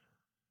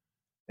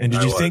 And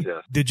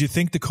did you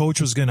think the coach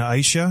was going to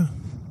ice you?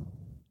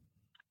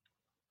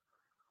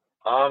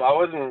 I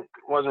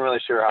wasn't really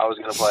sure how it was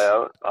going to play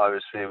out.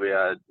 Obviously, we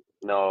had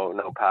no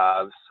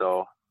paths,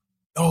 so.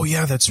 Oh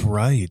yeah, that's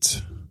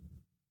right.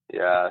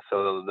 Yeah,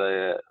 so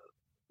the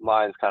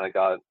lines kind of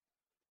got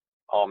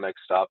all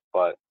mixed up,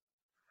 but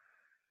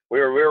we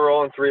were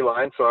rolling 3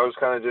 lines, so I was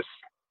kind of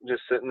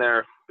just sitting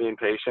there being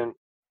patient,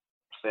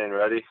 staying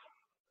ready.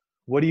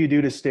 What do you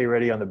do to stay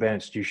ready on the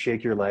bench? Do you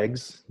shake your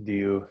legs? Do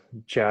you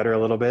chatter a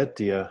little bit?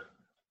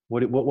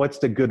 What's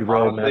the good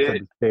row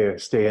method to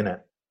stay in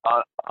it?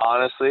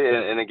 Honestly,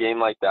 in a game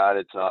like that,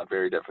 it's not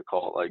very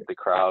difficult. Like, the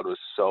crowd was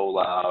so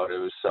loud, it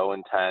was so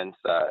intense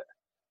that,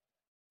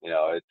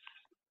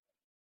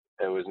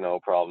 it was no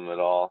problem at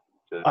all.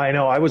 I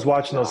know. I was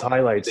watching those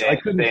highlights. I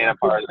couldn't stay a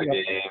part of the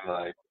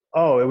game.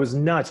 Oh, it was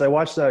nuts. I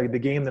watched the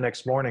game the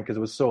next morning because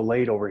it was so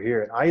late over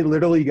here. And I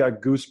literally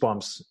got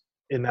goosebumps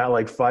in that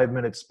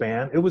 5-minute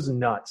span. It was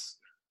nuts.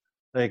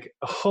 I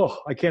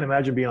can't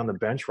imagine being on the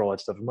bench for all that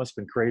stuff. It must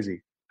have been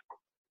crazy.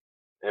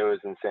 It was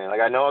insane.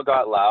 I know it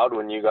got loud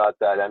when you got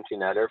that empty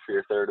netter for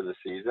your third of the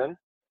season,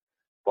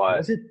 but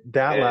was it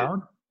that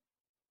loud?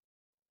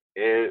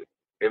 It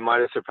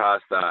might have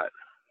surpassed that.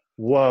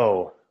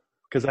 Whoa.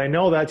 Because I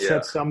know that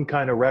set some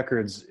kind of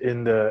records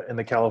in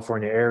the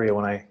California area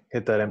when I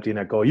hit that empty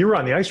net goal. You were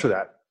on the ice for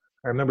that.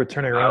 I remember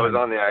turning around. I was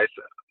on the ice.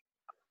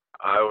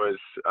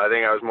 I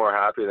think I was more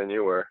happy than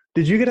you were.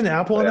 Did you get an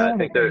apple on that?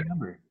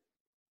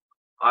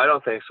 I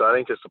don't think so. I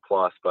think just a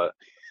plus, but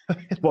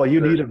well,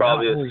 you needed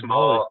probably a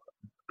small.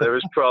 There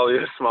was probably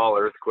a small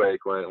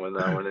earthquake when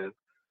that went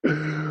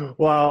in.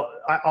 Well,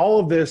 all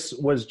of this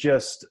was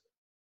just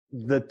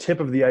the tip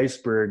of the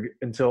iceberg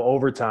until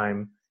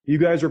overtime. You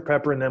guys were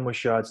peppering them with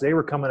shots. They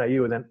were coming at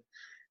you. And then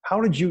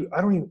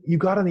you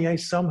got on the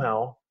ice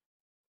somehow,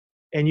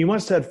 and you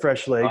must have had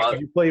fresh legs.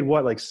 You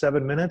played,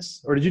 7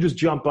 minutes? Or did you just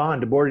jump on?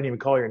 DeBoer didn't even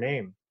call your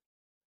name.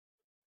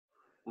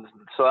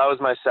 So that was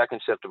my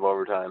second shift of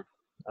overtime.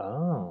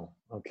 Oh,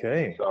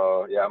 okay.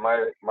 So, yeah,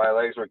 my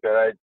legs were good.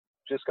 I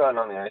just gotten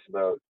on the ice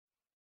about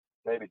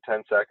maybe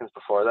 10 seconds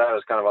before that. I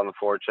was kind of on the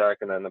forecheck,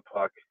 and then the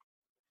puck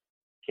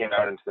came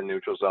out into the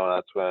neutral zone.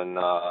 That's when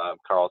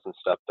Carlson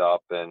stepped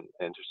up and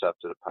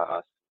intercepted a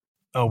pass.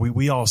 Oh,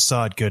 we all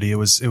saw it, Goody. It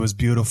was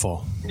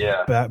beautiful.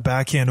 Yeah.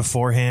 Backhand to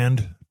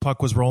forehand.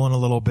 Puck was rolling a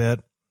little bit.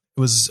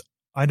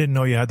 I didn't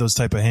know you had those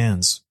type of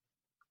hands.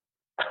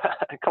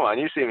 Come on,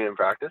 you see me in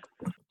practice.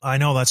 I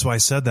know, that's why I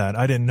said that.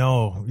 I didn't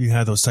know you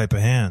had those type of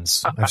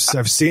hands.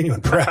 I've seen you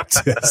in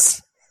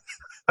practice.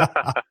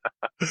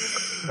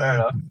 Fair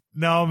enough.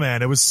 No,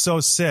 man, it was so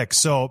sick.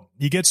 So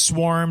you get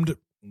swarmed.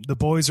 The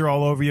boys are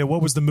all over you.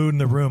 What was the mood in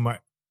the room?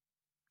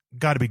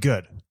 Got to be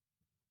good.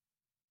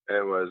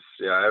 It was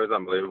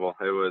unbelievable.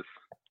 It was,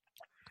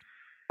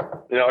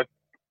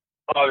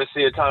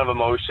 obviously a ton of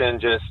emotion,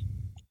 just,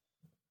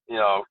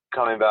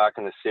 coming back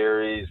in the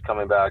series,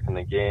 coming back in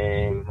the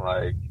game,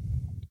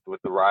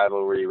 with the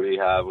rivalry we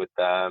have with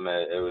them.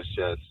 It was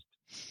just,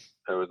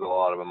 there was a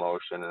lot of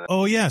emotion.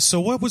 Oh, yeah.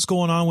 So what was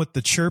going on with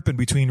the chirping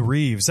between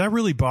Reeves? That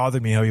really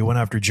bothered me how he went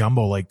after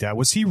Jumbo like that.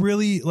 Was he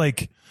really,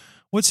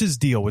 what's his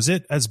deal? Was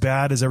it as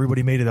bad as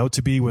everybody made it out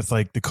to be with,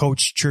 the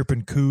coach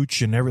chirping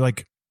Cooch and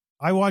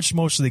I watched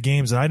most of the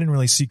games, and I didn't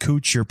really see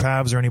Cooch or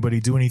Pavs or anybody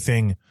do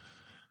anything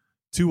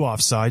too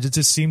offsides. It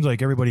just seemed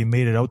like everybody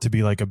made it out to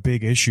be like a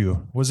big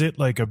issue. Was it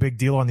like a big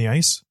deal on the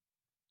ice?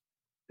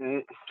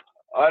 I'm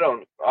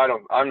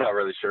not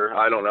really sure.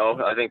 I don't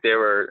know. I think they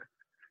were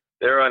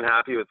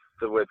unhappy with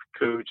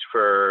Cooch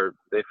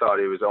they thought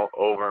he was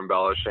over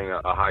embellishing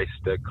a high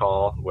stick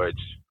call, which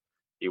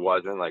he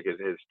wasn't. Like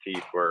his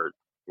teeth were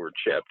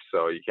chipped,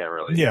 so you can't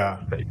really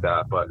take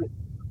that. But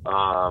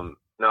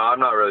no, I'm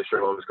not really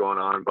sure what was going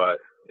on. But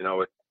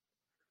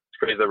it's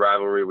crazy the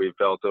rivalry we've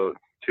built.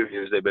 2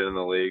 years they've been in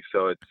the league,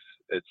 so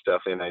it's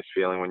definitely a nice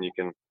feeling when you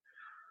can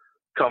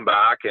come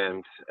back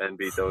and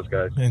beat those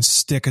guys and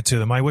stick it to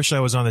them. I wish I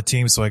was on the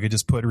team so I could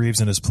just put Reeves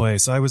in his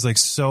place. I was like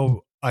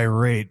so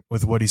irate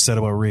with what he said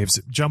about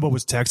Reeves. Jumbo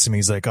was texting me.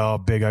 He's like, "Oh,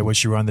 Big, I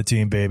wish you were on the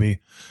team,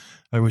 baby.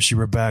 I wish you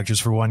were back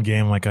just for one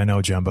game." I'm like, I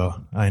know,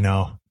 Jumbo. I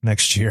know.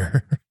 Next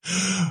year.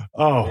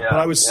 But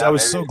I was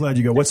so glad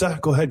you go. What's that?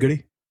 Go ahead,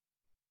 Goody.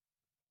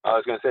 I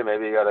was going to say,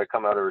 maybe you got to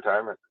come out of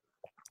retirement.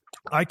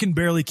 I can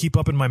barely keep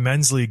up in my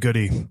men's league,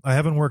 Goody. I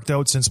haven't worked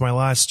out since my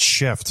last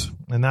shift,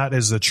 and that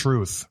is the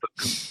truth.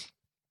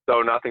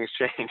 So nothing's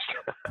changed.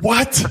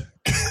 What?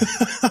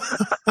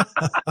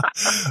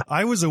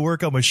 I was a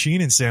workout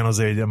machine in San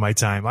Jose at my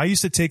time. I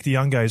used to take the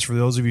young guys, for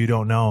those of you who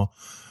don't know,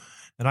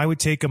 and I would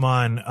take them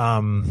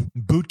on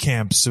boot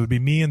camps. So it would be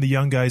me and the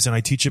young guys, and I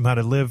teach them how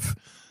to live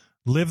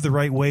the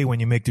right way when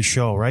you make the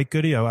show, right,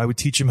 Goody? I would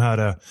teach them how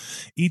to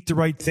eat the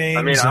right things.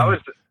 I mean,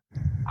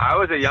 I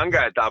was a young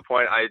guy at that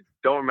point. I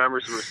don't remember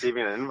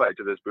receiving an invite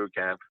to this boot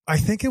camp. I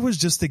think it was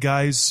just the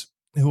guys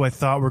who I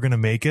thought were going to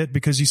make it,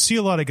 because you see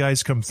a lot of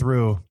guys come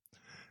through.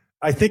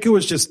 I think it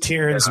was just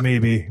Tierns,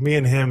 maybe. Me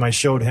and him, I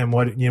showed him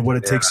what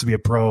it takes to be a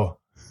pro.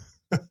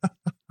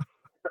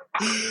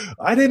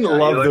 I didn't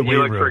love the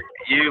weight room.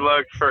 You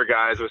look for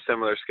guys with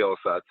similar skill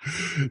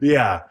sets.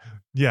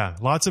 Yeah.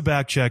 Lots of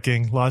back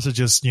checking, lots of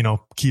just,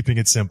 keeping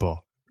it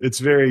simple. It's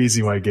very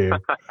easy, my game.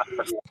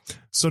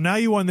 So now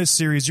you won this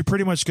series. You're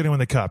pretty much going to win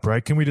the cup,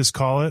 right? Can we just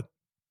call it?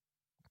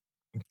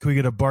 Can we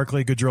get a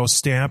Barclay Goodrow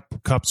stamp?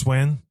 Cups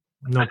win?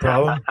 No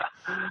problem.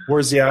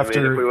 Where's the after?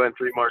 I mean, if we win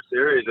 3 more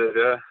series,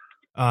 yeah.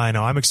 I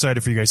know. I'm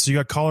excited for you guys. So you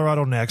got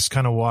Colorado next,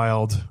 kind of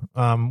wild.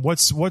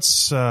 What's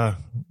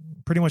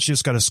pretty much you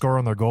just got to score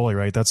on their goalie,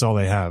 right? That's all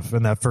they have.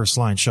 And that first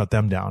line shut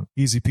them down.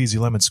 Easy peasy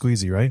lemon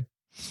squeezy, right?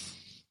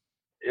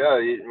 Yeah,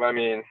 I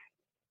mean,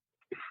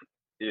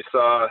 you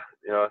saw,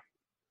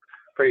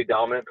 pretty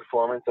dominant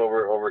performance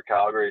over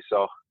Calgary.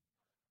 So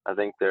I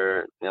think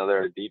they're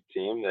a deep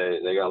team.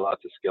 They got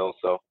lots of skill.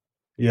 So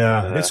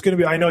yeah, it's going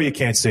to be. I know you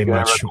can't say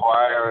much. It's going to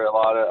require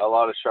a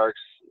lot of Sharks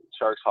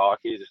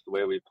hockey, just the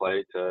way we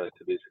play to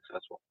be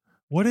successful.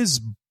 What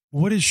is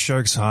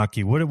Sharks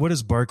hockey? What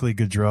is Barclay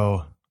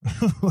Goodrow?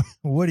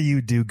 What do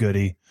you do,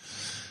 Goody,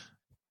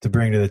 to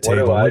bring to the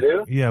table? What do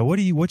I do? Yeah,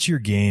 what's your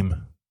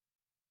game?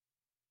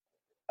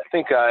 I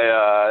think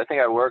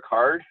I work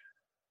hard.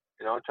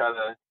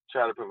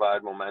 Try to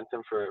provide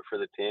momentum for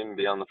the team,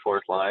 be on the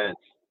fourth line.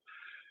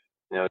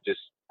 It's, just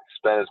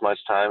spend as much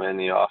time in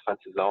the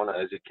offensive zone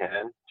as you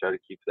can. Try to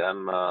keep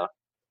them out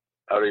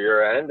of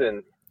your end,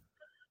 and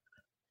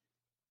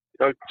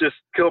just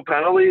kill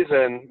penalties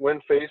and win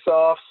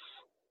faceoffs.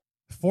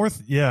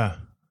 Fourth, yeah,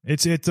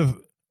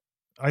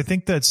 I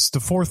think that's the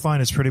fourth line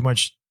is pretty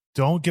much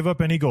don't give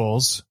up any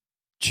goals,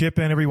 chip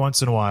in every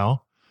once in a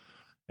while,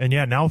 and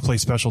now play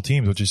special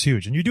teams, which is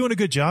huge. And you're doing a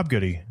good job,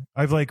 Goody.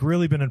 I've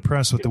really been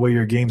impressed with the way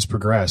your game's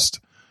progressed.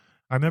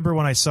 I remember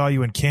when I saw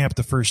you in camp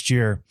the first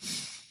year.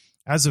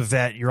 As a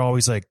vet, you're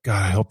always like,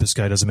 God, I hope this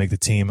guy doesn't make the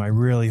team. I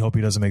really hope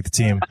he doesn't make the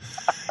team.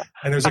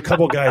 And there's a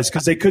couple guys,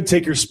 because they could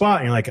take your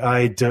spot. And you're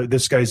like,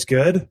 this guy's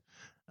good.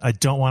 I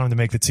don't want him to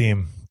make the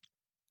team.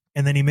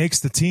 And then he makes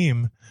the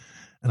team.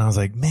 And I was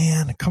like,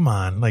 man, come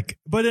on.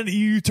 But then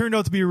you turned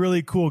out to be a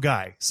really cool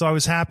guy. So I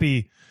was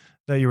happy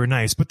that you were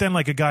nice. But then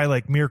a guy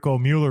like Mirko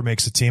Mueller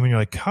makes a team. And you're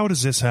like, how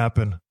does this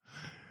happen?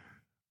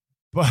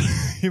 But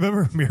you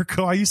remember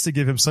Mirko? I used to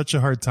give him such a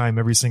hard time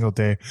every single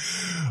day.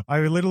 I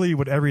literally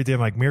would every day, I'm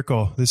like,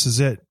 Mirko, this is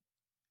it.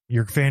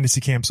 Your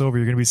fantasy camp's over.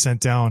 You're going to be sent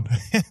down.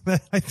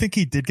 I think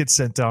he did get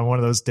sent down one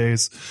of those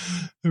days.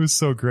 It was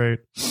so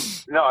great.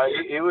 No,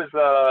 he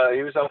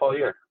was up all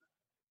year.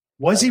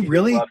 Was he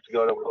really?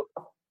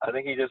 I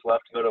think he just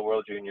left to go to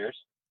World Juniors.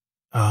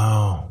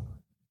 Oh,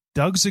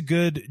 Doug's a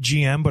good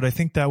GM, but I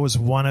think that was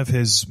one of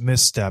his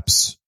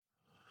missteps.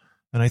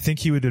 And I think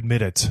he would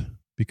admit it.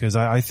 Because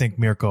I think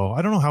Mirko,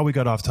 I don't know how we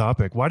got off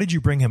topic. Why did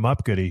you bring him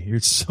up, Goody?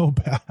 You're so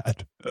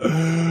bad.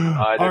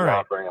 I did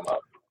not bring him up.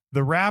 The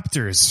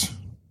Raptors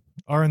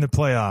are in the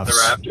playoffs. The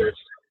Raptors,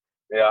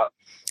 yeah.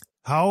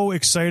 How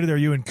excited are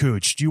you and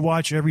Cooch? Do you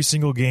watch every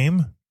single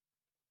game?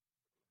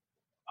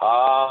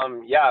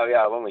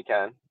 Yeah, when we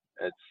can.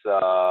 It's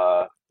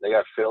they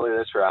got Philly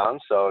this round,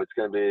 so I think it's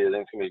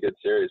gonna be a good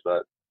series.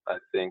 But I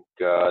think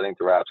the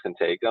Raps can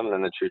take them, and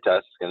then the true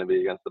test is going to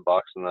be against the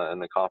Bucks in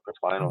the conference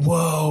final.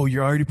 Whoa,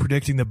 you're already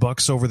predicting the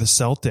Bucks over the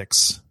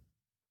Celtics.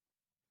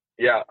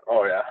 Yeah,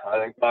 I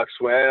think Bucks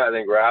win. I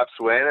think Raps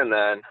win, and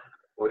then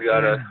we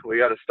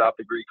gotta stop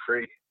the Greek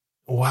Freak.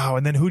 Wow.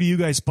 And then who do you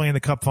guys play in the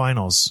Cup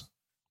finals?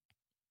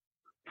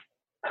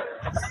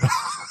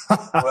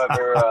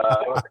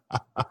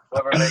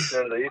 whoever makes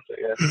it to the East, I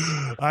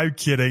guess. I'm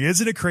kidding.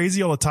 Isn't it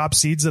crazy all the top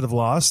seeds that have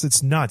lost?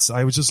 It's nuts.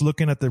 I was just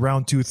looking at the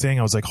round 2 thing.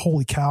 I was like,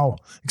 holy cow.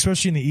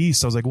 Especially in the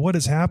East. I was like, what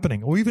is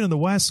happening? Or even in the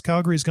West,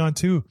 Calgary's gone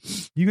too.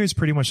 You guys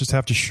pretty much just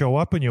have to show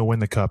up and you'll win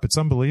the Cup. It's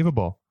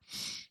unbelievable.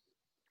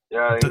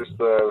 Yeah, I think it's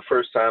the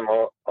first time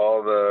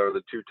all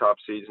the 2 top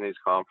seeds in each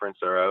conference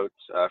are out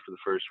after the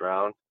first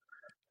round.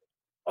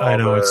 I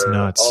know, it's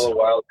nuts. All the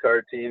wild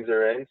card teams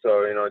are in,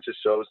 so it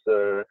just shows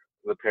the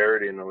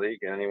parity in the league.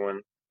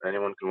 Anyone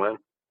can win.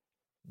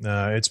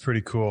 It's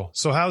pretty cool.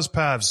 So how's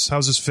Pavs?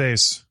 How's his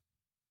face?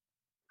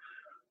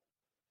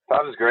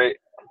 Pavs is great.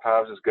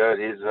 Pavs is good.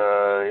 He's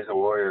a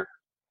warrior.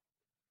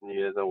 He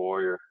is a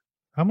warrior.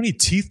 How many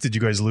teeth did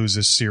you guys lose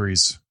this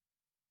series?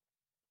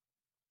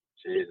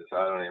 Jesus,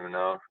 I don't even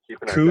know.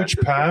 Cooch,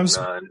 Pavs?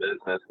 In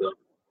business, so.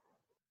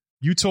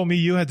 You told me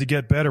you had to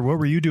get better. What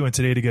were you doing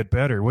today to get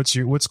better? What's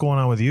going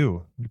on with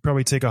you? You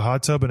probably take a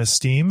hot tub and a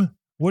steam?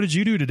 What did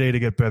you do today to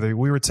get better?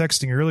 We were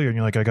texting earlier and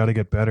you're like, I got to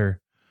get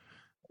better.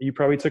 You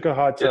probably took a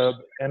hot tub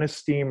and a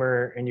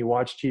steamer and you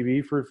watched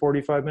TV for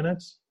 45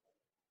 minutes?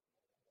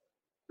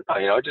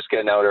 Just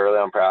getting out early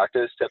on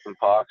practice, tipping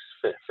pucks,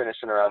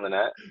 finishing around the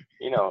net.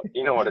 You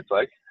know what it's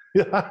like.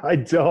 I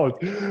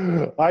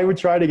don't. I would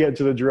try to get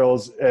into the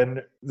drills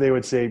and they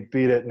would say,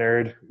 beat it,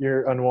 nerd.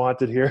 You're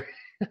unwanted here.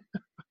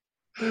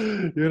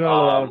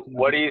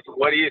 What do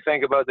you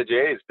think about the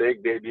Jays'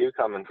 big debut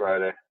coming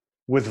Friday?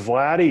 With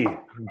Vladdy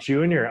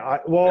Jr.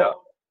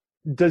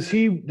 Does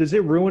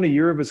it ruin a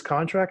year of his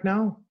contract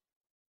now?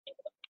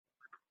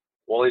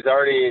 Well, he's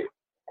already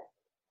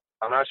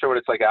 – I'm not sure what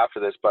it's like after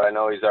this, but I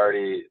know he's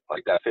already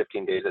like that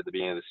 15 days at the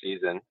beginning of the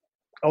season.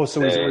 Oh,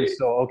 so he's already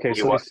 – okay,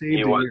 so they saved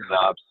he wasn't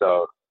up,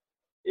 so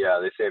yeah,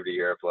 they saved a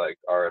year of like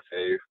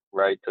RFA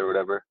rights or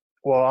whatever.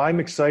 Well, I'm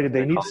excited.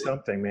 They need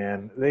something,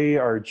 man. They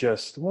are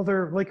just –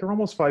 they're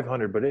almost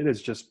 500, but it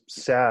is just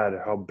sad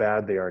how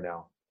bad they are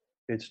now.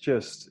 It's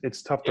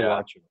tough to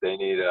watch them. They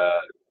need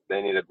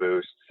a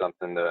boost,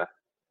 something to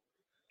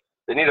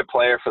 – they need a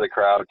player for the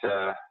crowd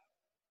to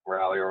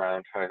rally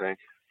around, I think.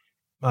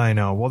 I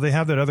know. Well, they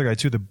have that other guy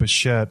too, the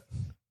Bichette.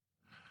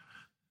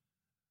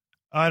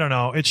 I don't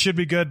know. It should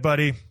be good,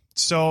 buddy.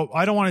 So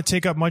I don't want to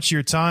take up much of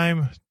your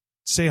time.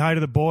 Say hi to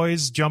the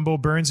boys. Jumbo,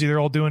 Burnsy, they're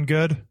all doing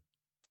good?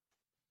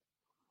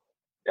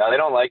 Yeah, they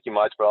don't like you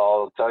much, but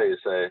I'll tell you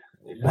to say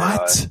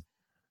what?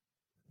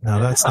 No,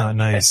 that's not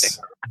nice.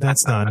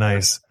 That's not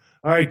nice.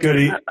 All right,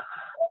 Goody.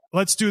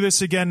 Let's do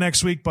this again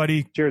next week,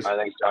 buddy. Cheers. All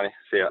right, thanks, Johnny.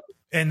 See ya.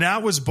 And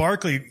that was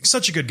Barkley.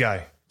 Such a good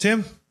guy.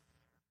 Tim?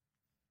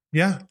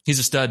 Yeah? He's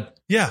a stud.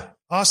 Yeah.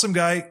 Awesome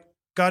guy.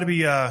 Got to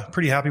be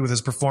pretty happy with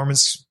his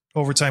performance.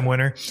 Overtime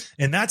winner.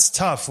 And that's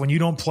tough when you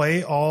don't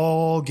play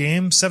all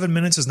game. 7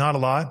 minutes is not a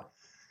lot.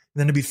 And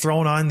then to be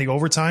thrown on the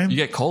overtime. You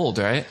get cold,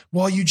 right?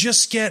 Well, you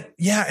just get,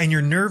 and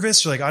you're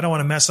nervous. You're like, I don't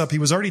want to mess up. He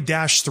was already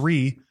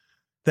 -3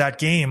 that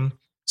game.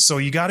 So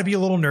you got to be a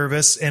little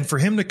nervous. And for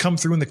him to come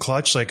through in the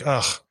clutch,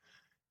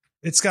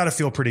 it's got to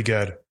feel pretty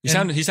good. He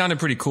sounded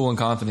pretty cool and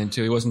confident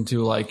too. He wasn't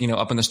too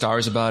up in the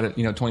stars about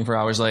it, 24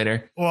 hours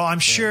later. Well, I'm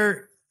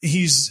sure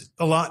he's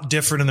a lot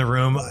different in the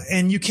room,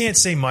 and you can't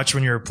say much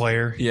when you're a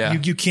player. Yeah.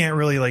 You can't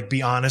really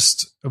be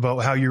honest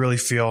about how you really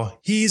feel.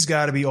 He's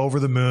got to be over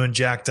the moon,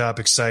 jacked up,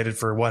 excited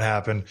for what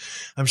happened.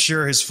 I'm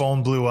sure his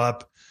phone blew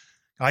up.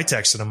 I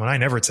texted him, and I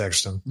never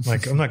text him.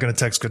 I'm not going to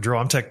text Gaudreau.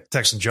 I'm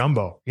texting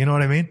Jumbo. You know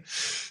what I mean?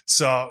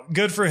 So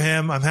good for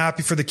him. I'm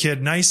happy for the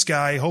kid. Nice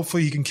guy.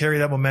 Hopefully he can carry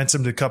that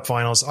momentum to Cup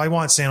finals. I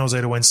want San Jose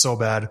to win so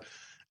bad.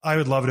 I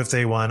would love it if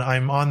they won.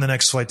 I'm on the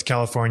next flight to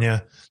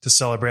California to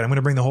celebrate. I'm going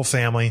to bring the whole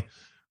family.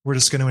 We're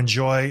just going to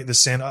enjoy the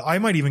sand. I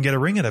might even get a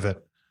ring out of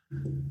it.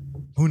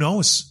 Who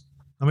knows?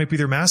 I might be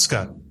their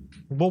mascot.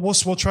 We'll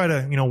try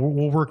to,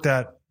 we'll work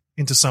that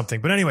into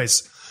something. But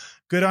anyways,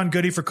 good on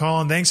Goody for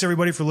calling. Thanks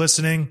everybody for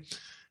listening.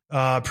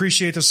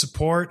 Appreciate the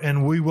support,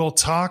 and we will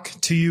talk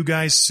to you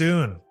guys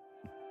soon.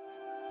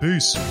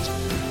 Peace.